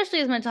 especially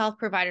as mental health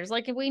providers.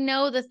 Like, if we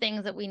know the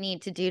things that we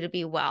need to do to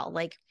be well,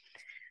 like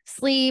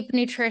sleep,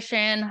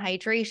 nutrition,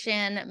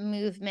 hydration,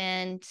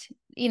 movement,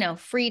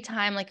 free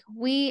time, like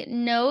we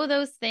know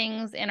those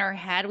things in our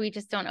head. We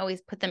just don't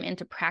always put them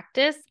into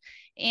practice.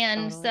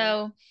 And Totally.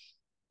 so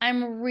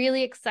I'm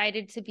really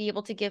excited to be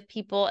able to give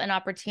people an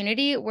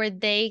opportunity where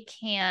they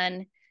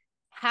can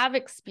have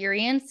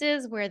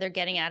experiences where they're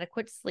getting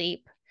adequate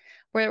sleep,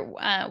 where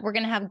we're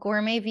going to have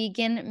gourmet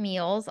vegan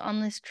meals on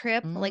this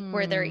trip, like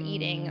where they're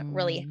eating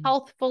really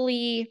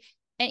healthfully.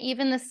 And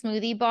even the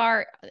smoothie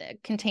bar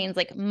contains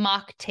like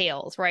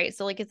mocktails, right?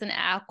 So like it's an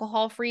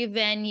alcohol-free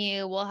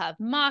venue. We'll have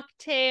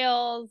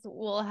mocktails,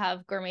 we'll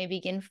have gourmet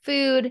vegan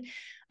food.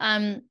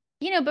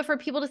 But for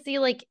people to see,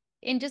 like,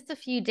 in just a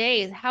few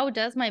days, how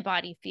does my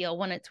body feel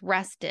when it's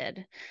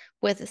rested,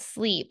 with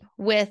sleep,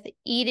 with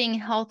eating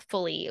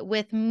healthfully,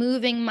 with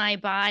moving my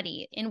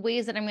body in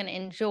ways that I'm going to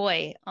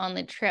enjoy on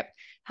the trip?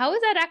 How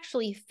is that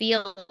actually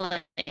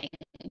feeling?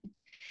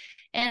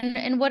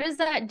 And what is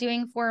that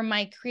doing for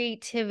my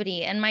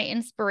creativity and my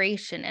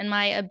inspiration and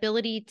my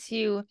ability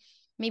to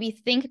maybe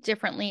think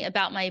differently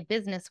about my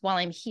business while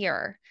I'm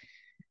here?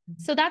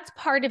 So that's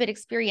part of it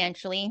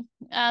experientially.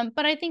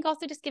 But I think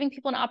also just giving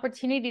people an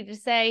opportunity to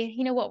say,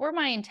 what were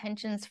my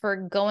intentions for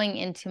going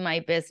into my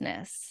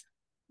business?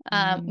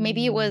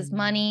 Maybe it was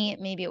money,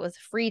 maybe it was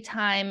free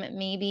time,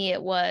 maybe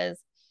it was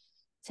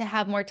to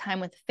have more time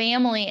with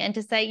family, and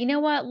to say,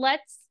 what,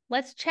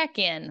 let's check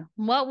in.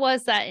 What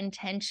was that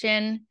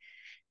intention?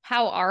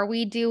 How are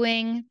we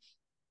doing?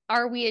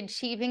 Are we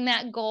achieving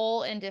that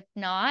goal? And if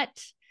not,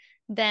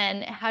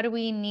 then how do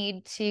we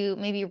need to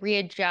maybe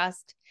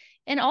readjust?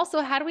 And also,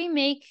 how do we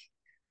make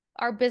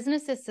our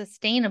businesses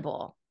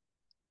sustainable,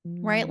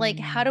 right? Like,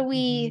 how do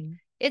we,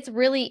 it's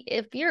really,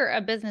 if you're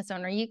a business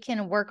owner, you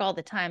can work all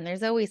the time.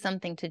 There's always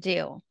something to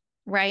do,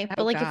 right? Oh,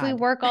 But like, if we God.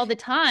 work all the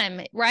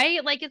time,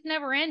 right? Like, it's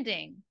never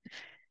ending.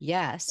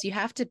 Yes, you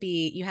have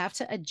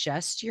to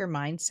adjust your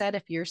mindset.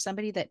 If you're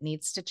somebody that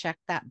needs to check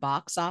that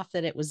box off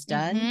that it was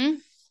done, Mm-hmm.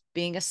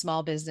 being a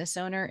small business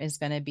owner is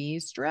going to be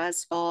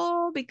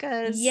stressful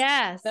because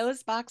Yes.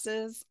 those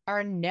boxes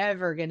are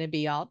never going to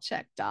be all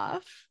checked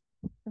off.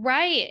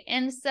 Right.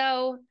 And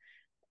so,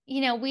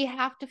 we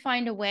have to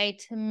find a way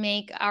to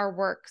make our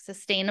work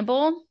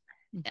sustainable.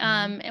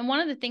 And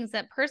one of the things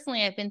that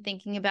personally I've been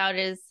thinking about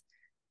is,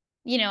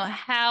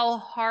 how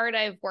hard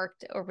I've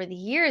worked over the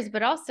years,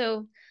 but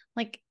also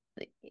like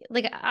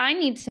I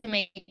need to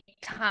make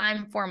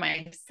time for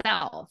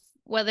myself.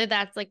 Whether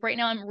that's like right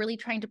now, I'm really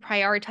trying to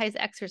prioritize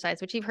exercise,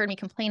 which you've heard me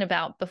complain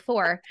about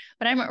before,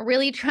 but I'm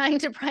really trying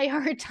to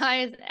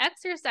prioritize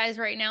exercise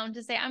right now and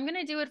to say, I'm going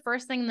to do it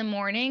first thing in the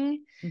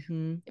morning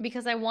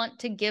because I want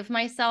to give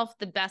myself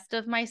the best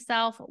of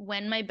myself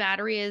when my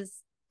battery is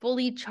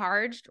fully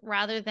charged,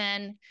 rather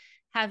than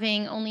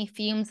having only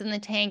fumes in the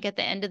tank at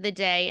the end of the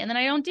day. And then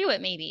I don't do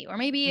it maybe, or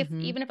maybe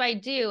even if I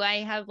do,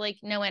 I have like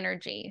no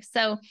energy.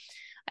 So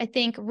I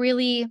think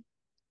really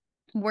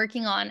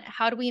working on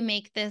how do we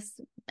make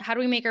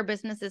our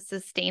businesses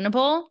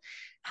sustainable?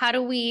 How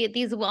do we,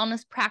 these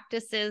wellness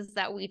practices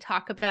that we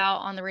talk about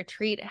on the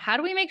retreat, how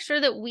do we make sure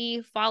that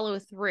we follow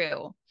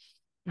through?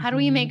 How do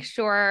we make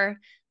sure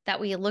that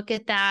we look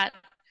at that?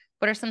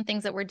 What are some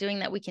things that we're doing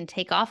that we can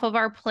take off of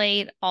our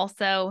plate?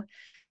 Also,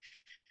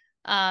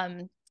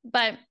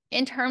 But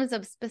in terms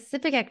of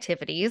specific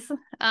activities,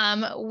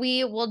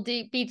 we will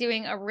be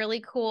doing a really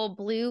cool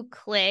blue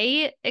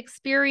clay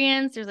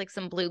experience. There's like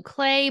some blue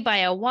clay by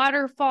a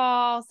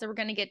waterfall. So we're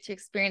going to get to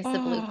experience the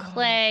blue Oh,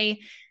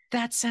 clay.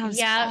 that sounds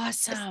Yeah.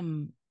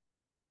 awesome.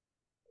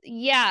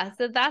 Yeah.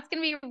 So that's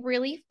going to be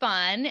really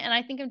fun. And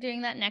I think I'm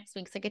doing that next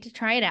week. So I get to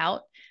try it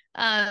out.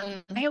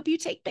 I Um, hope you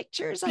take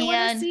pictures. I want to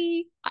and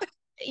see.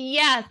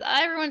 yes,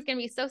 everyone's going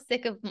to be so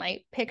sick of my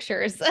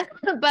pictures, but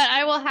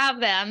I will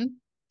have them.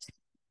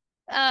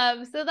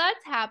 So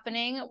that's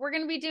happening. We're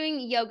going to be doing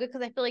yoga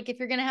because I feel like if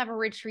you're going to have a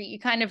retreat, you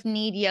kind of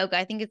need yoga.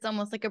 I think it's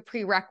almost like a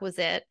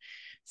prerequisite.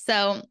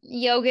 So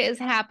yoga is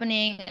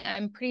happening.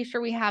 I'm pretty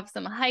sure we have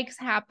some hikes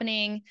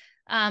happening.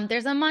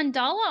 There's a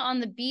mandala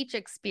on the beach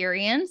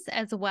experience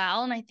as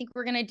well. And I think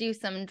we're going to do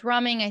some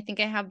drumming. I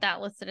think I have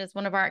that listed as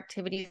one of our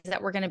activities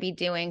that we're going to be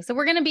doing. So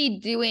we're going to be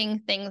doing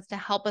things to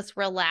help us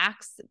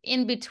relax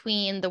in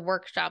between the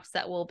workshops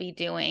that we'll be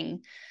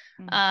doing.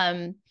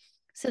 Um,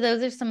 so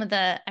those are some of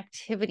the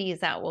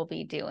activities that we'll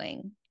be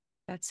doing.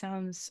 That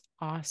sounds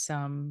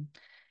awesome.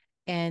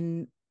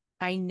 And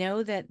I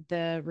know that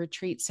the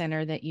retreat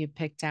center that you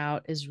picked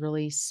out is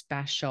really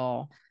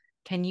special.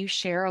 Can you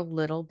share a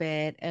little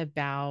bit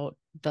about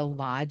the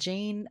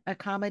lodging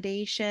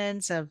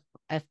accommodations of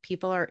if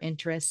people are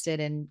interested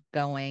in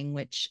going,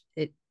 which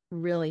it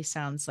really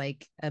sounds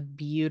like a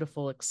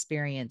beautiful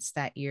experience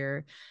that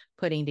you're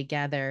putting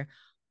together.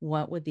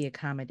 What would the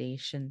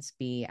accommodations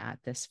be at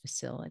this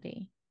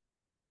facility?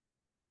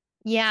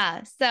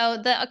 Yeah, so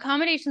the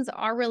accommodations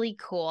are really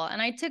cool. And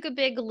I took a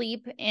big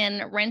leap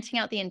in renting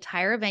out the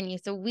entire venue.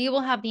 So we will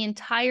have the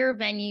entire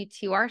venue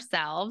to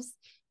ourselves.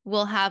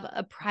 We'll have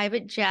a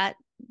private jet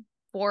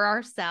for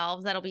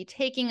ourselves that'll be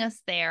taking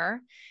us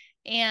there.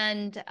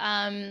 And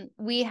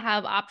we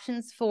have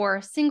options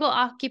for single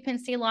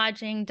occupancy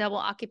lodging, double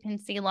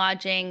occupancy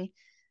lodging.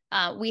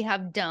 We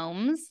have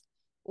domes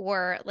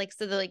or like,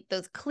 so like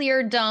those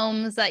clear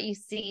domes that you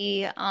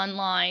see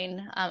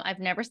online. I've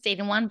never stayed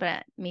in one,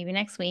 but maybe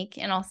next week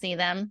and I'll see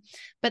them.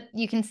 But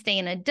you can stay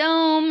in a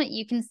dome.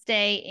 You can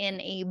stay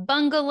in a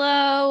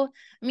bungalow.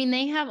 I mean,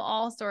 they have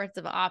all sorts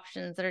of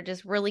options that are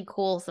just really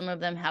cool. Some of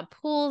them have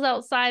pools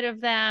outside of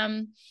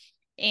them.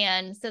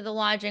 And so the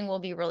lodging will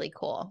be really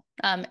cool.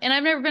 And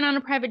I've never been on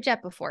a private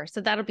jet before,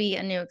 so that'll be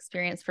a new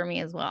experience for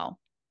me as well.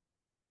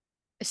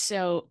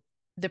 So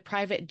the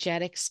private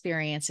jet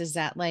experience, is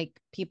that like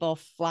people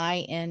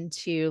fly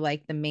into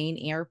like the main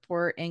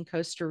airport in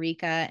Costa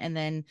Rica and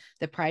then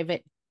the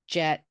private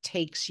jet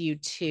takes you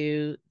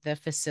to the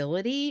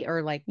facility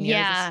or like near this?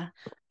 Yeah.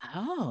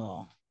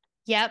 Oh,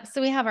 Yep.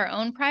 So we have our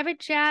own private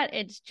jet.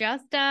 It's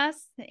just us,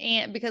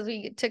 and because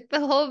we took the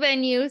whole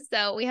venue,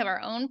 so we have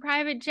our own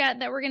private jet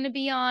that we're going to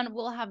be on.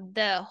 We'll have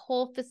the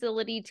whole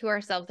facility to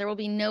ourselves. There will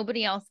be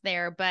nobody else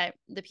there but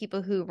the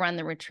people who run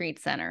the retreat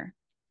center.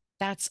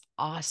 that's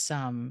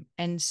awesome.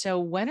 And so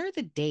when are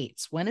the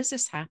dates? When is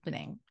this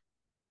happening?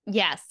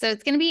 Yes. So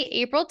it's going to be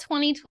April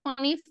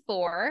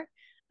 2024.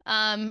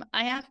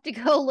 I have to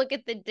go look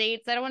at the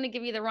dates. I don't want to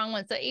give you the wrong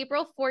one. So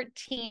April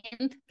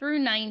 14th through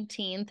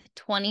 19th,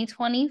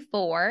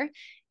 2024.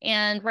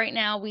 And right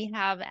now we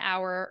have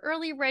our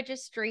early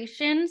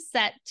registration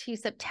set to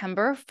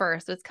September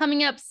 1st. So it's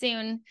coming up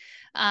soon.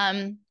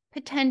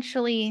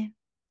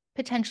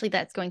 Potentially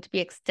that's going to be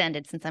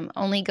extended since I'm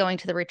only going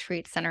to the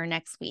retreat center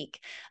next week.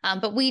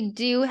 But we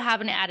do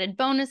have an added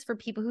bonus for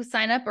people who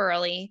sign up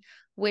early,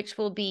 which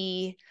will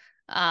be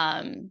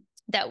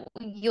that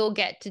you'll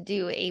get to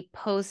do a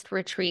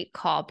post-retreat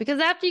call. Because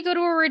after you go to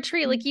a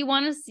retreat, like you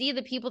want to see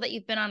the people that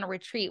you've been on a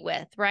retreat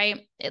with,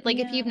 right? Like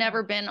if you've Yeah.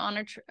 never been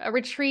on a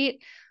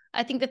retreat,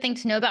 I think the thing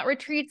to know about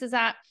retreats is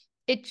that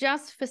it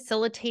just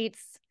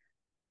facilitates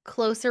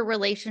closer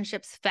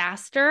relationships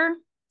faster.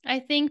 I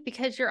think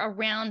because you're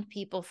around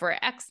people for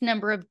X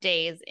number of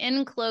days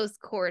in close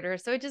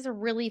quarters. So it just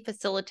really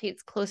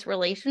facilitates close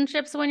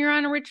relationships when you're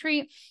on a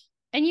retreat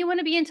and you want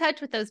to be in touch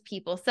with those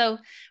people. So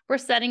we're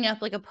setting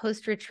up like a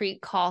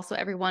post-retreat call so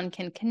everyone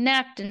can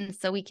connect and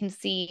so we can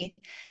see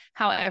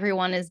how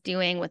everyone is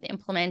doing with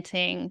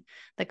implementing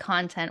the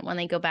content when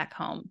they go back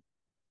home.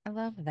 I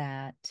love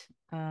that.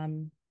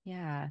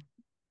 Yeah,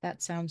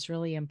 that sounds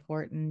really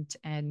important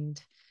and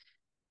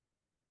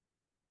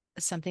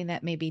something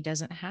that maybe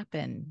doesn't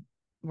happen,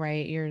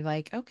 right? You're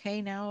like,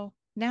 okay, now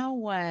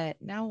what?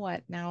 Now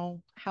what?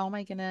 Now how am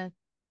I gonna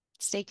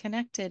stay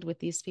connected with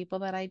these people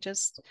that I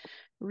just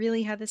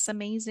really had this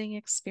amazing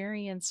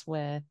experience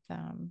with?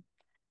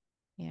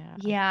 Yeah.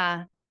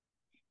 Yeah.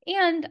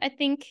 And I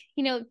think,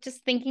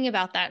 just thinking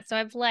about that. So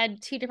I've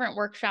led 2 different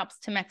workshops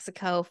to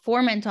Mexico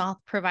for mental health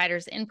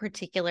providers in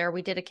particular.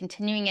 We did a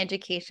continuing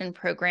education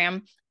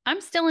program. I'm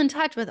still in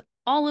touch with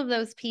all of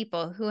those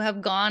people who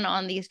have gone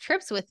on these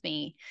trips with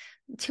me.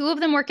 2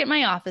 of them work at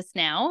my office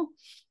now.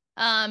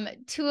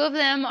 2 of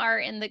them are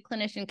in the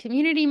clinician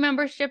community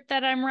membership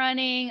that I'm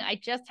running. I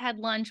just had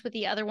lunch with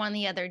the other one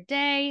the other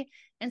day.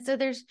 And so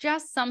there's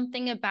just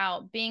something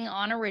about being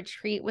on a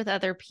retreat with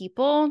other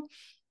people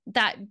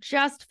that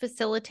just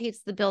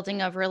facilitates the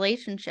building of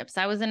relationships.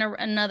 I was in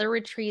another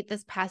retreat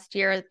this past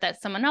year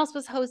that someone else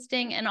was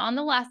hosting, and on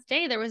the last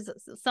day there was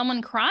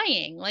someone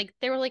crying. Like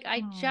they were like,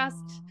 I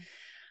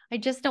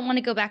just don't want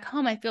to go back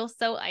home. I feel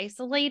so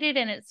isolated,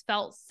 and it's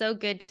felt so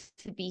good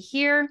to be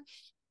here.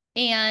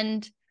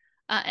 And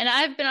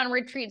I've been on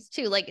retreats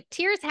too. Like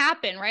tears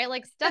happen, right?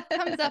 Like stuff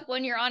comes up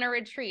when you're on a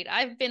retreat.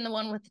 I've been the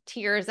one with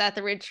tears at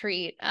the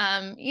retreat.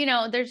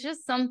 There's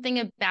just something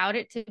about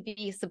it to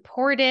be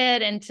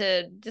supported and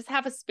to just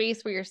have a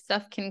space where your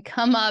stuff can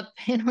come up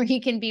and where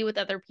you can be with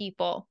other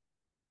people.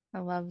 I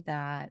love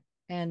that.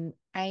 And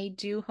I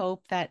do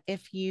hope that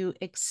if you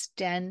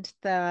extend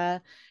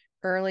the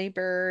early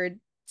bird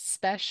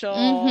special,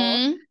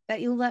 Mm-hmm. that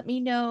you let me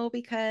know,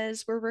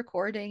 because we're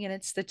recording and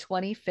it's the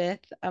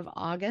 25th of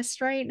August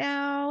right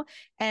now.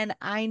 And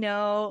I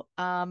know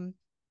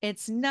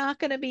it's not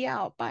going to be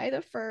out by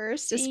the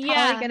first. It's probably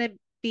Yeah. going to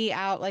be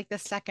out like the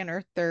second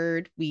or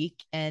third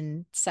week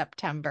in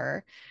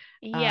September.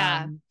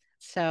 Yeah.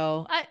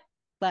 So I,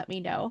 let me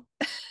know.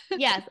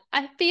 yes,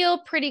 I feel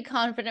pretty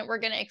confident we're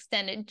going to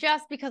extend it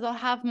just because I'll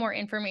have more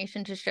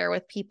information to share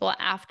with people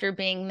after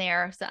being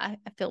there. So I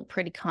feel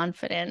pretty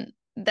confident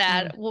Mm,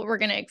 that we're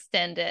going to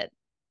extend it.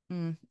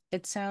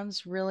 it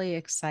sounds really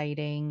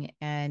exciting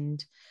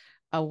and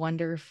a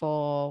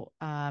wonderful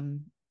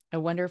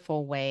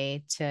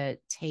way to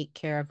take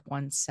care of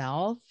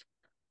oneself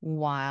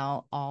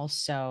while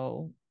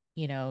also,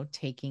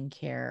 taking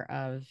care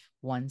of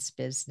one's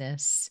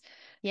business.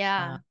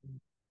 Yeah. Um,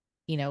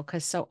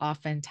 because so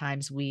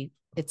oftentimes we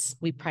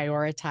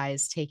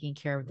prioritize taking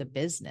care of the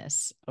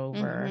business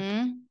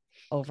Mm-hmm.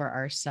 over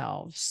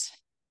ourselves.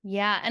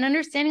 Yeah, and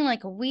understanding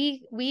like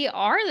we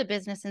are the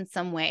business in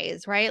some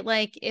ways, right?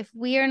 Like if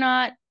we are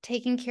not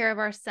taking care of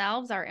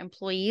ourselves, our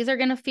employees are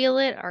going to feel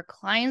it, our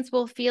clients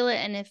will feel it,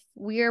 and if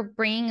we are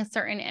bringing a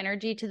certain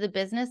energy to the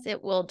business,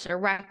 it will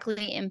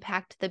directly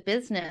impact the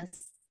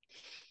business.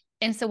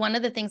 And so one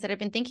of the things that I've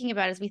been thinking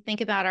about is we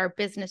think about our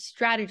business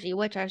strategy,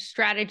 which our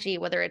strategy,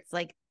 whether it's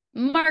like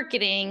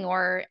marketing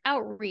or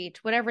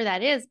outreach, whatever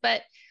that is,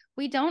 but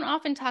we don't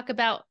often talk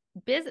about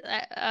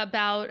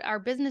about our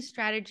business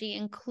strategy,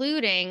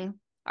 including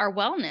our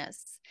wellness.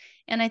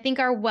 And I think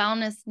our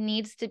wellness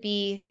needs to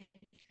be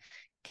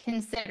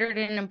considered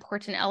an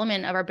important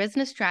element of our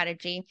business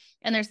strategy.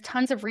 And there's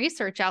tons of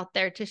research out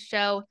there to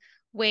show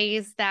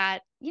ways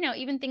that,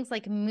 even things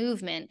like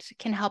movement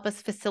can help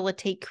us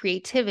facilitate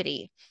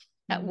creativity,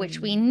 which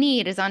we Mm,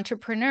 need as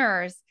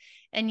entrepreneurs.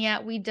 And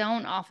yet we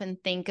don't often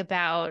think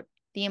about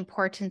the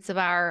importance of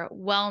our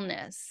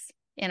wellness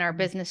in our mm.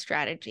 business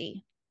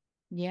strategy.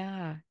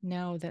 Yeah,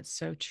 no, that's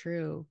so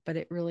true, but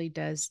it really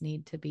does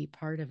need to be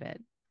part of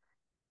it.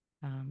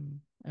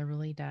 It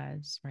really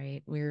does,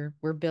 right? We're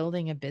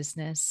building a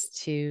business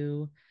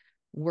to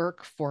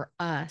work for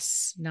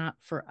us, not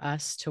for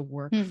us to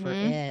work for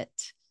Mm-hmm.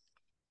 it.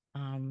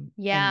 And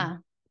Yeah.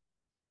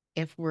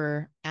 if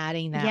we're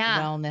adding that Yeah.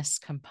 wellness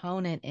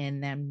component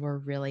in, then we're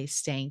really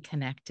staying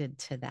connected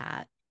to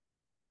that.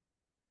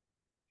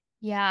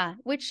 Yeah,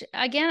 which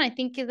again, I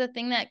think is a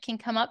thing that can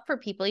come up for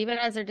people even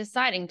as they're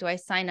deciding, do I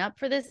sign up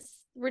for this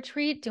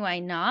retreat? Do I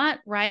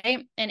not?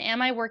 Right. And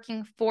am I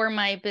working for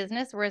my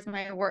business or is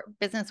my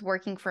business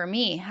working for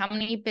me? How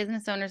many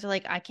business owners are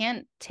like, I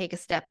can't take a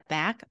step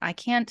back. I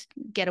can't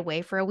get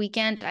away for a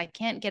weekend. I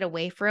can't get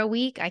away for a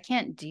week. I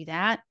can't do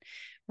that.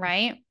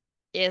 Right.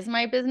 Is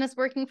my business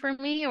working for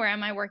me or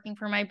am I working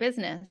for my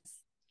business?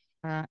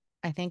 Uh,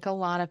 I think a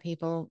lot of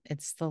people,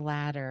 it's the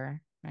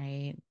latter,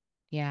 right?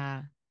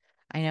 Yeah.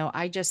 I know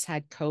I just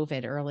had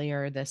COVID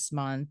earlier this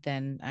month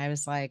and I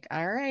was like,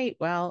 all right,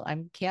 well,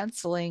 I'm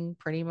canceling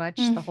pretty much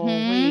the whole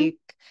Mm-hmm. week.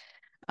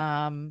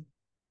 Um,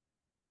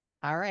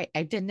 all right.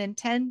 I didn't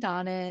intend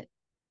on it,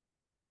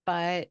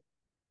 but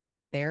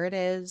there it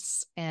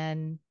is.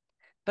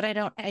 But I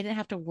didn't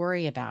have to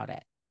worry about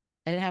it.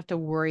 I didn't have to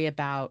worry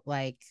about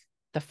like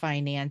the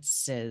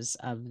finances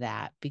of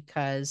that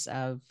because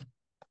of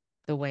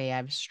the way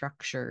I've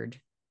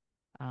structured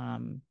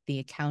the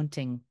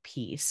accounting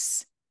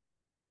piece.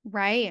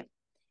 Right.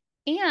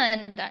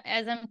 And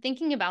as I'm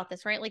thinking about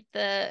this, right, like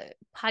the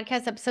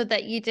podcast episode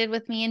that you did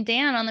with me and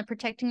Dan on the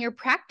Protecting Your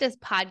Practice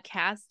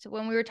podcast,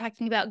 when we were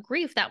talking about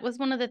grief, that was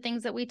one of the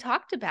things that we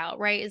talked about,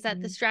 right? Is that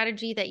the Mm,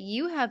 strategy that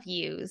you have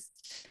used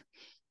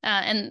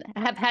and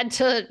have had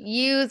to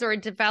use or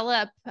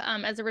develop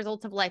as a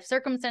result of life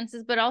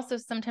circumstances, but also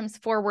sometimes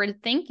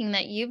forward thinking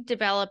that you've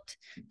developed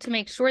to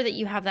make sure that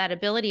you have that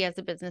ability as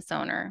a business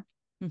owner.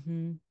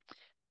 mhm.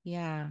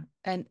 Yeah.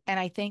 And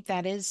I think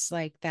that is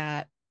like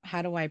that.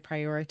 How do I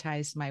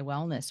prioritize my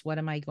wellness? What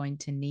am I going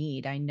to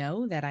need? I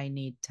know that I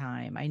need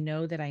time. I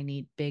know that I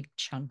need big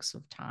chunks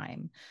of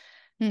time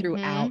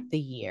throughout Mm-hmm. the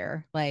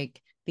year.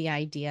 Like the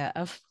idea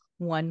of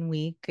 1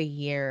 week a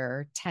year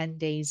or 10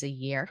 days a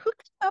year. Who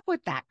came up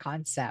with that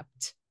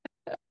concept?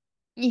 It's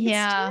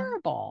Yeah.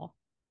 terrible.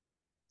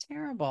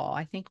 Terrible.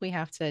 I think we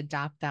have to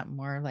adopt that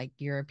more like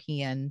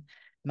European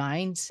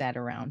mindset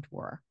around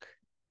work.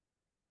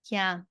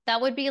 Yeah, that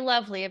would be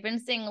lovely. I've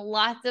been seeing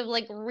lots of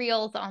like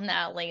reels on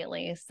that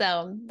lately.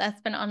 So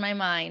that's been on my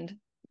mind.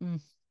 Mm.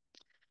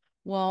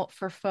 Well,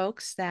 for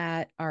folks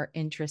that are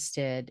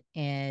interested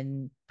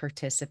in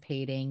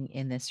participating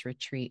in this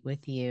retreat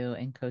with you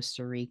in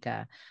Costa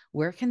Rica,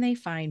 where can they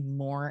find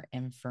more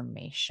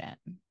information?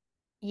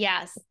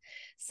 Yes.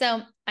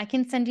 So I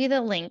can send you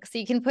the link so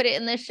you can put it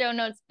in the show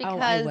notes Oh,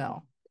 I because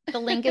will. the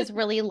link is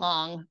really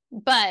long.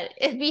 But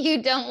if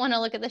you don't want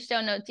to look at the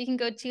show notes, you can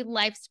go to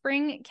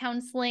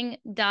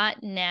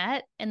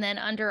lifespringcounseling.net. And then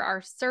under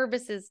our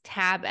services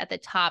tab at the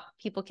top,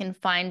 people can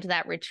find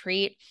that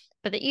retreat.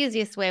 But the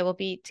easiest way will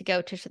be to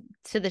go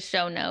to the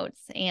show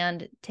notes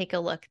and take a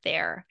look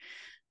there.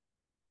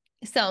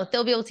 So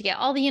they'll be able to get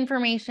all the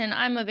information.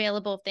 I'm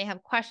available if they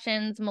have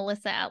questions,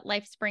 Melissa at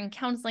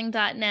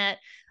lifespringcounseling.net.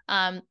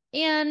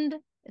 And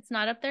it's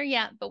not up there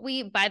yet, but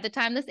by the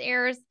time this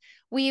airs,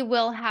 we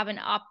will have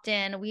an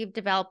opt-in. We've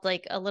developed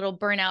like a little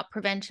burnout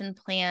prevention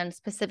plan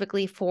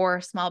specifically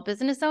for small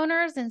business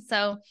owners. And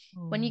so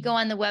when you go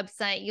on the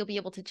website, you'll be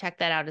able to check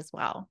that out as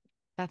well.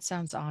 That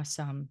sounds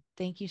awesome.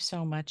 Thank you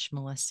so much,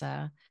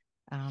 Melissa.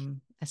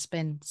 It's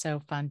been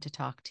so fun to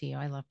talk to you.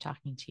 I love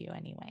talking to you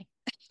anyway.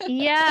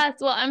 Yes.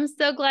 Well, I'm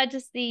so glad to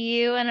see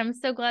you. And I'm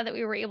so glad that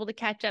we were able to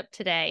catch up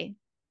today.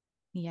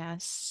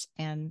 Yes.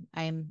 And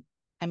I'm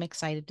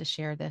excited to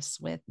share this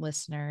with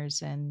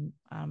listeners, and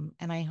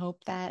I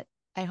hope that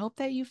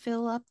you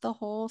fill up the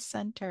whole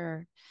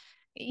center.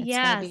 It's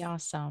going to be Yes.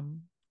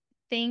 awesome.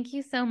 Thank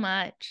you so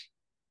much.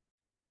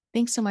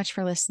 Thanks so much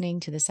for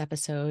listening to this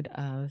episode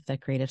of the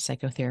Creative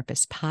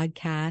Psychotherapist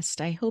podcast.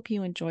 I hope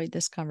you enjoyed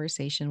this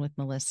conversation with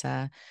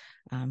Melissa.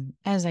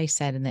 As I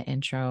said in the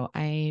intro,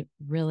 I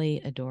really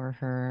adore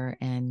her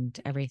and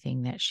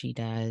everything that she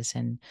does.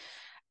 And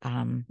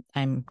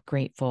I'm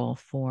grateful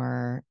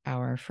for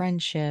our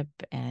friendship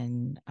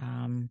and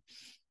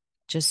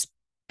just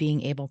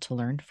being able to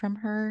learn from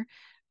her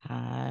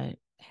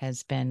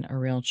has been a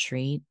real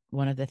treat.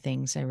 One of the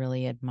things I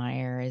really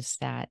admire is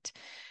that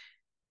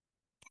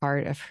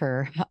part of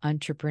her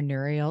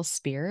entrepreneurial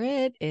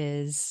spirit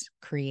is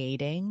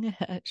creating.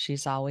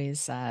 She's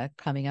always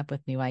coming up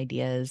with new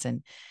ideas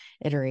and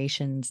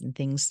iterations and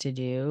things to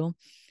do.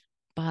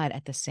 But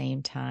at the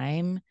same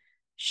time,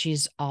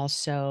 she's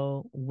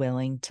also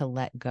willing to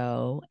let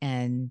go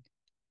and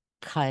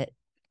cut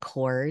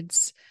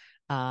cords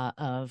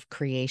of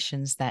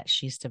creations that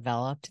she's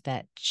developed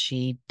that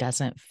she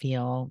doesn't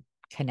feel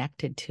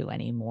connected to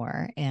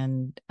anymore.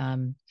 And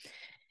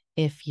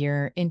if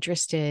you're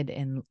interested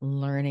in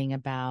learning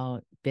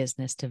about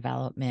business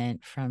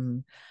development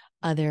from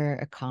other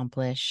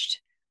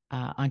accomplished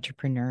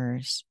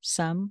entrepreneurs,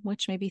 some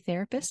which may be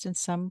therapists and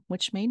some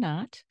which may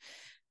not,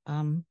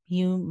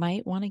 you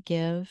might want to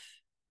give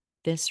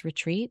this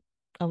retreat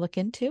a look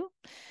into.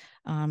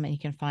 And you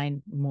can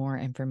find more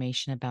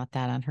information about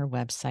that on her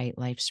website,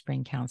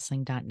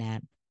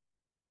 lifespringcounseling.net.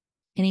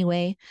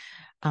 Anyway,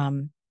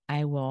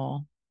 I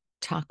will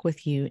talk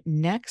with you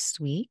next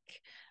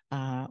week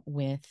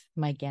with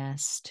my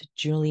guest,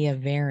 Julia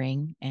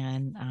Vering.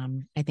 And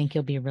I think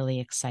you'll be really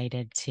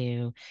excited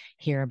to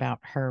hear about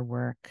her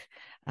work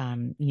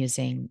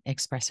using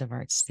expressive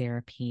arts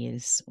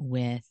therapies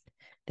with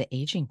the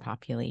aging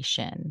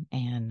population.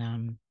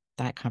 And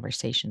that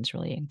conversation is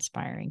really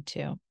inspiring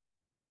too.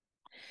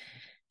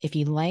 If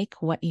you like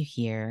what you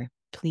hear,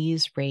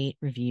 please rate,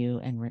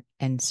 review,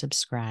 and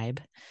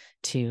subscribe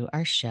to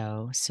our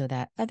show so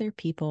that other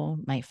people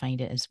might find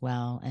it as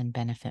well and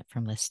benefit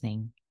from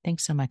listening.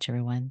 Thanks so much,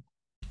 everyone.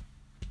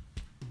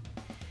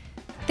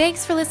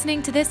 Thanks for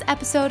listening to this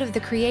episode of The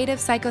Creative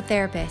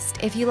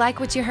Psychotherapist. If you like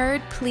what you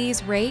heard,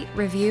 please rate,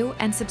 review,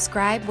 and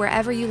subscribe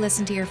wherever you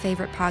listen to your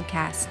favorite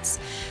podcasts.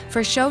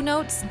 For show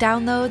notes,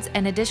 downloads,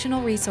 and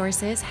additional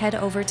resources, head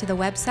over to the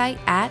website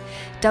at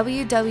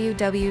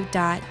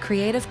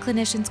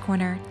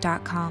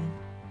www.creativeclinicianscorner.com.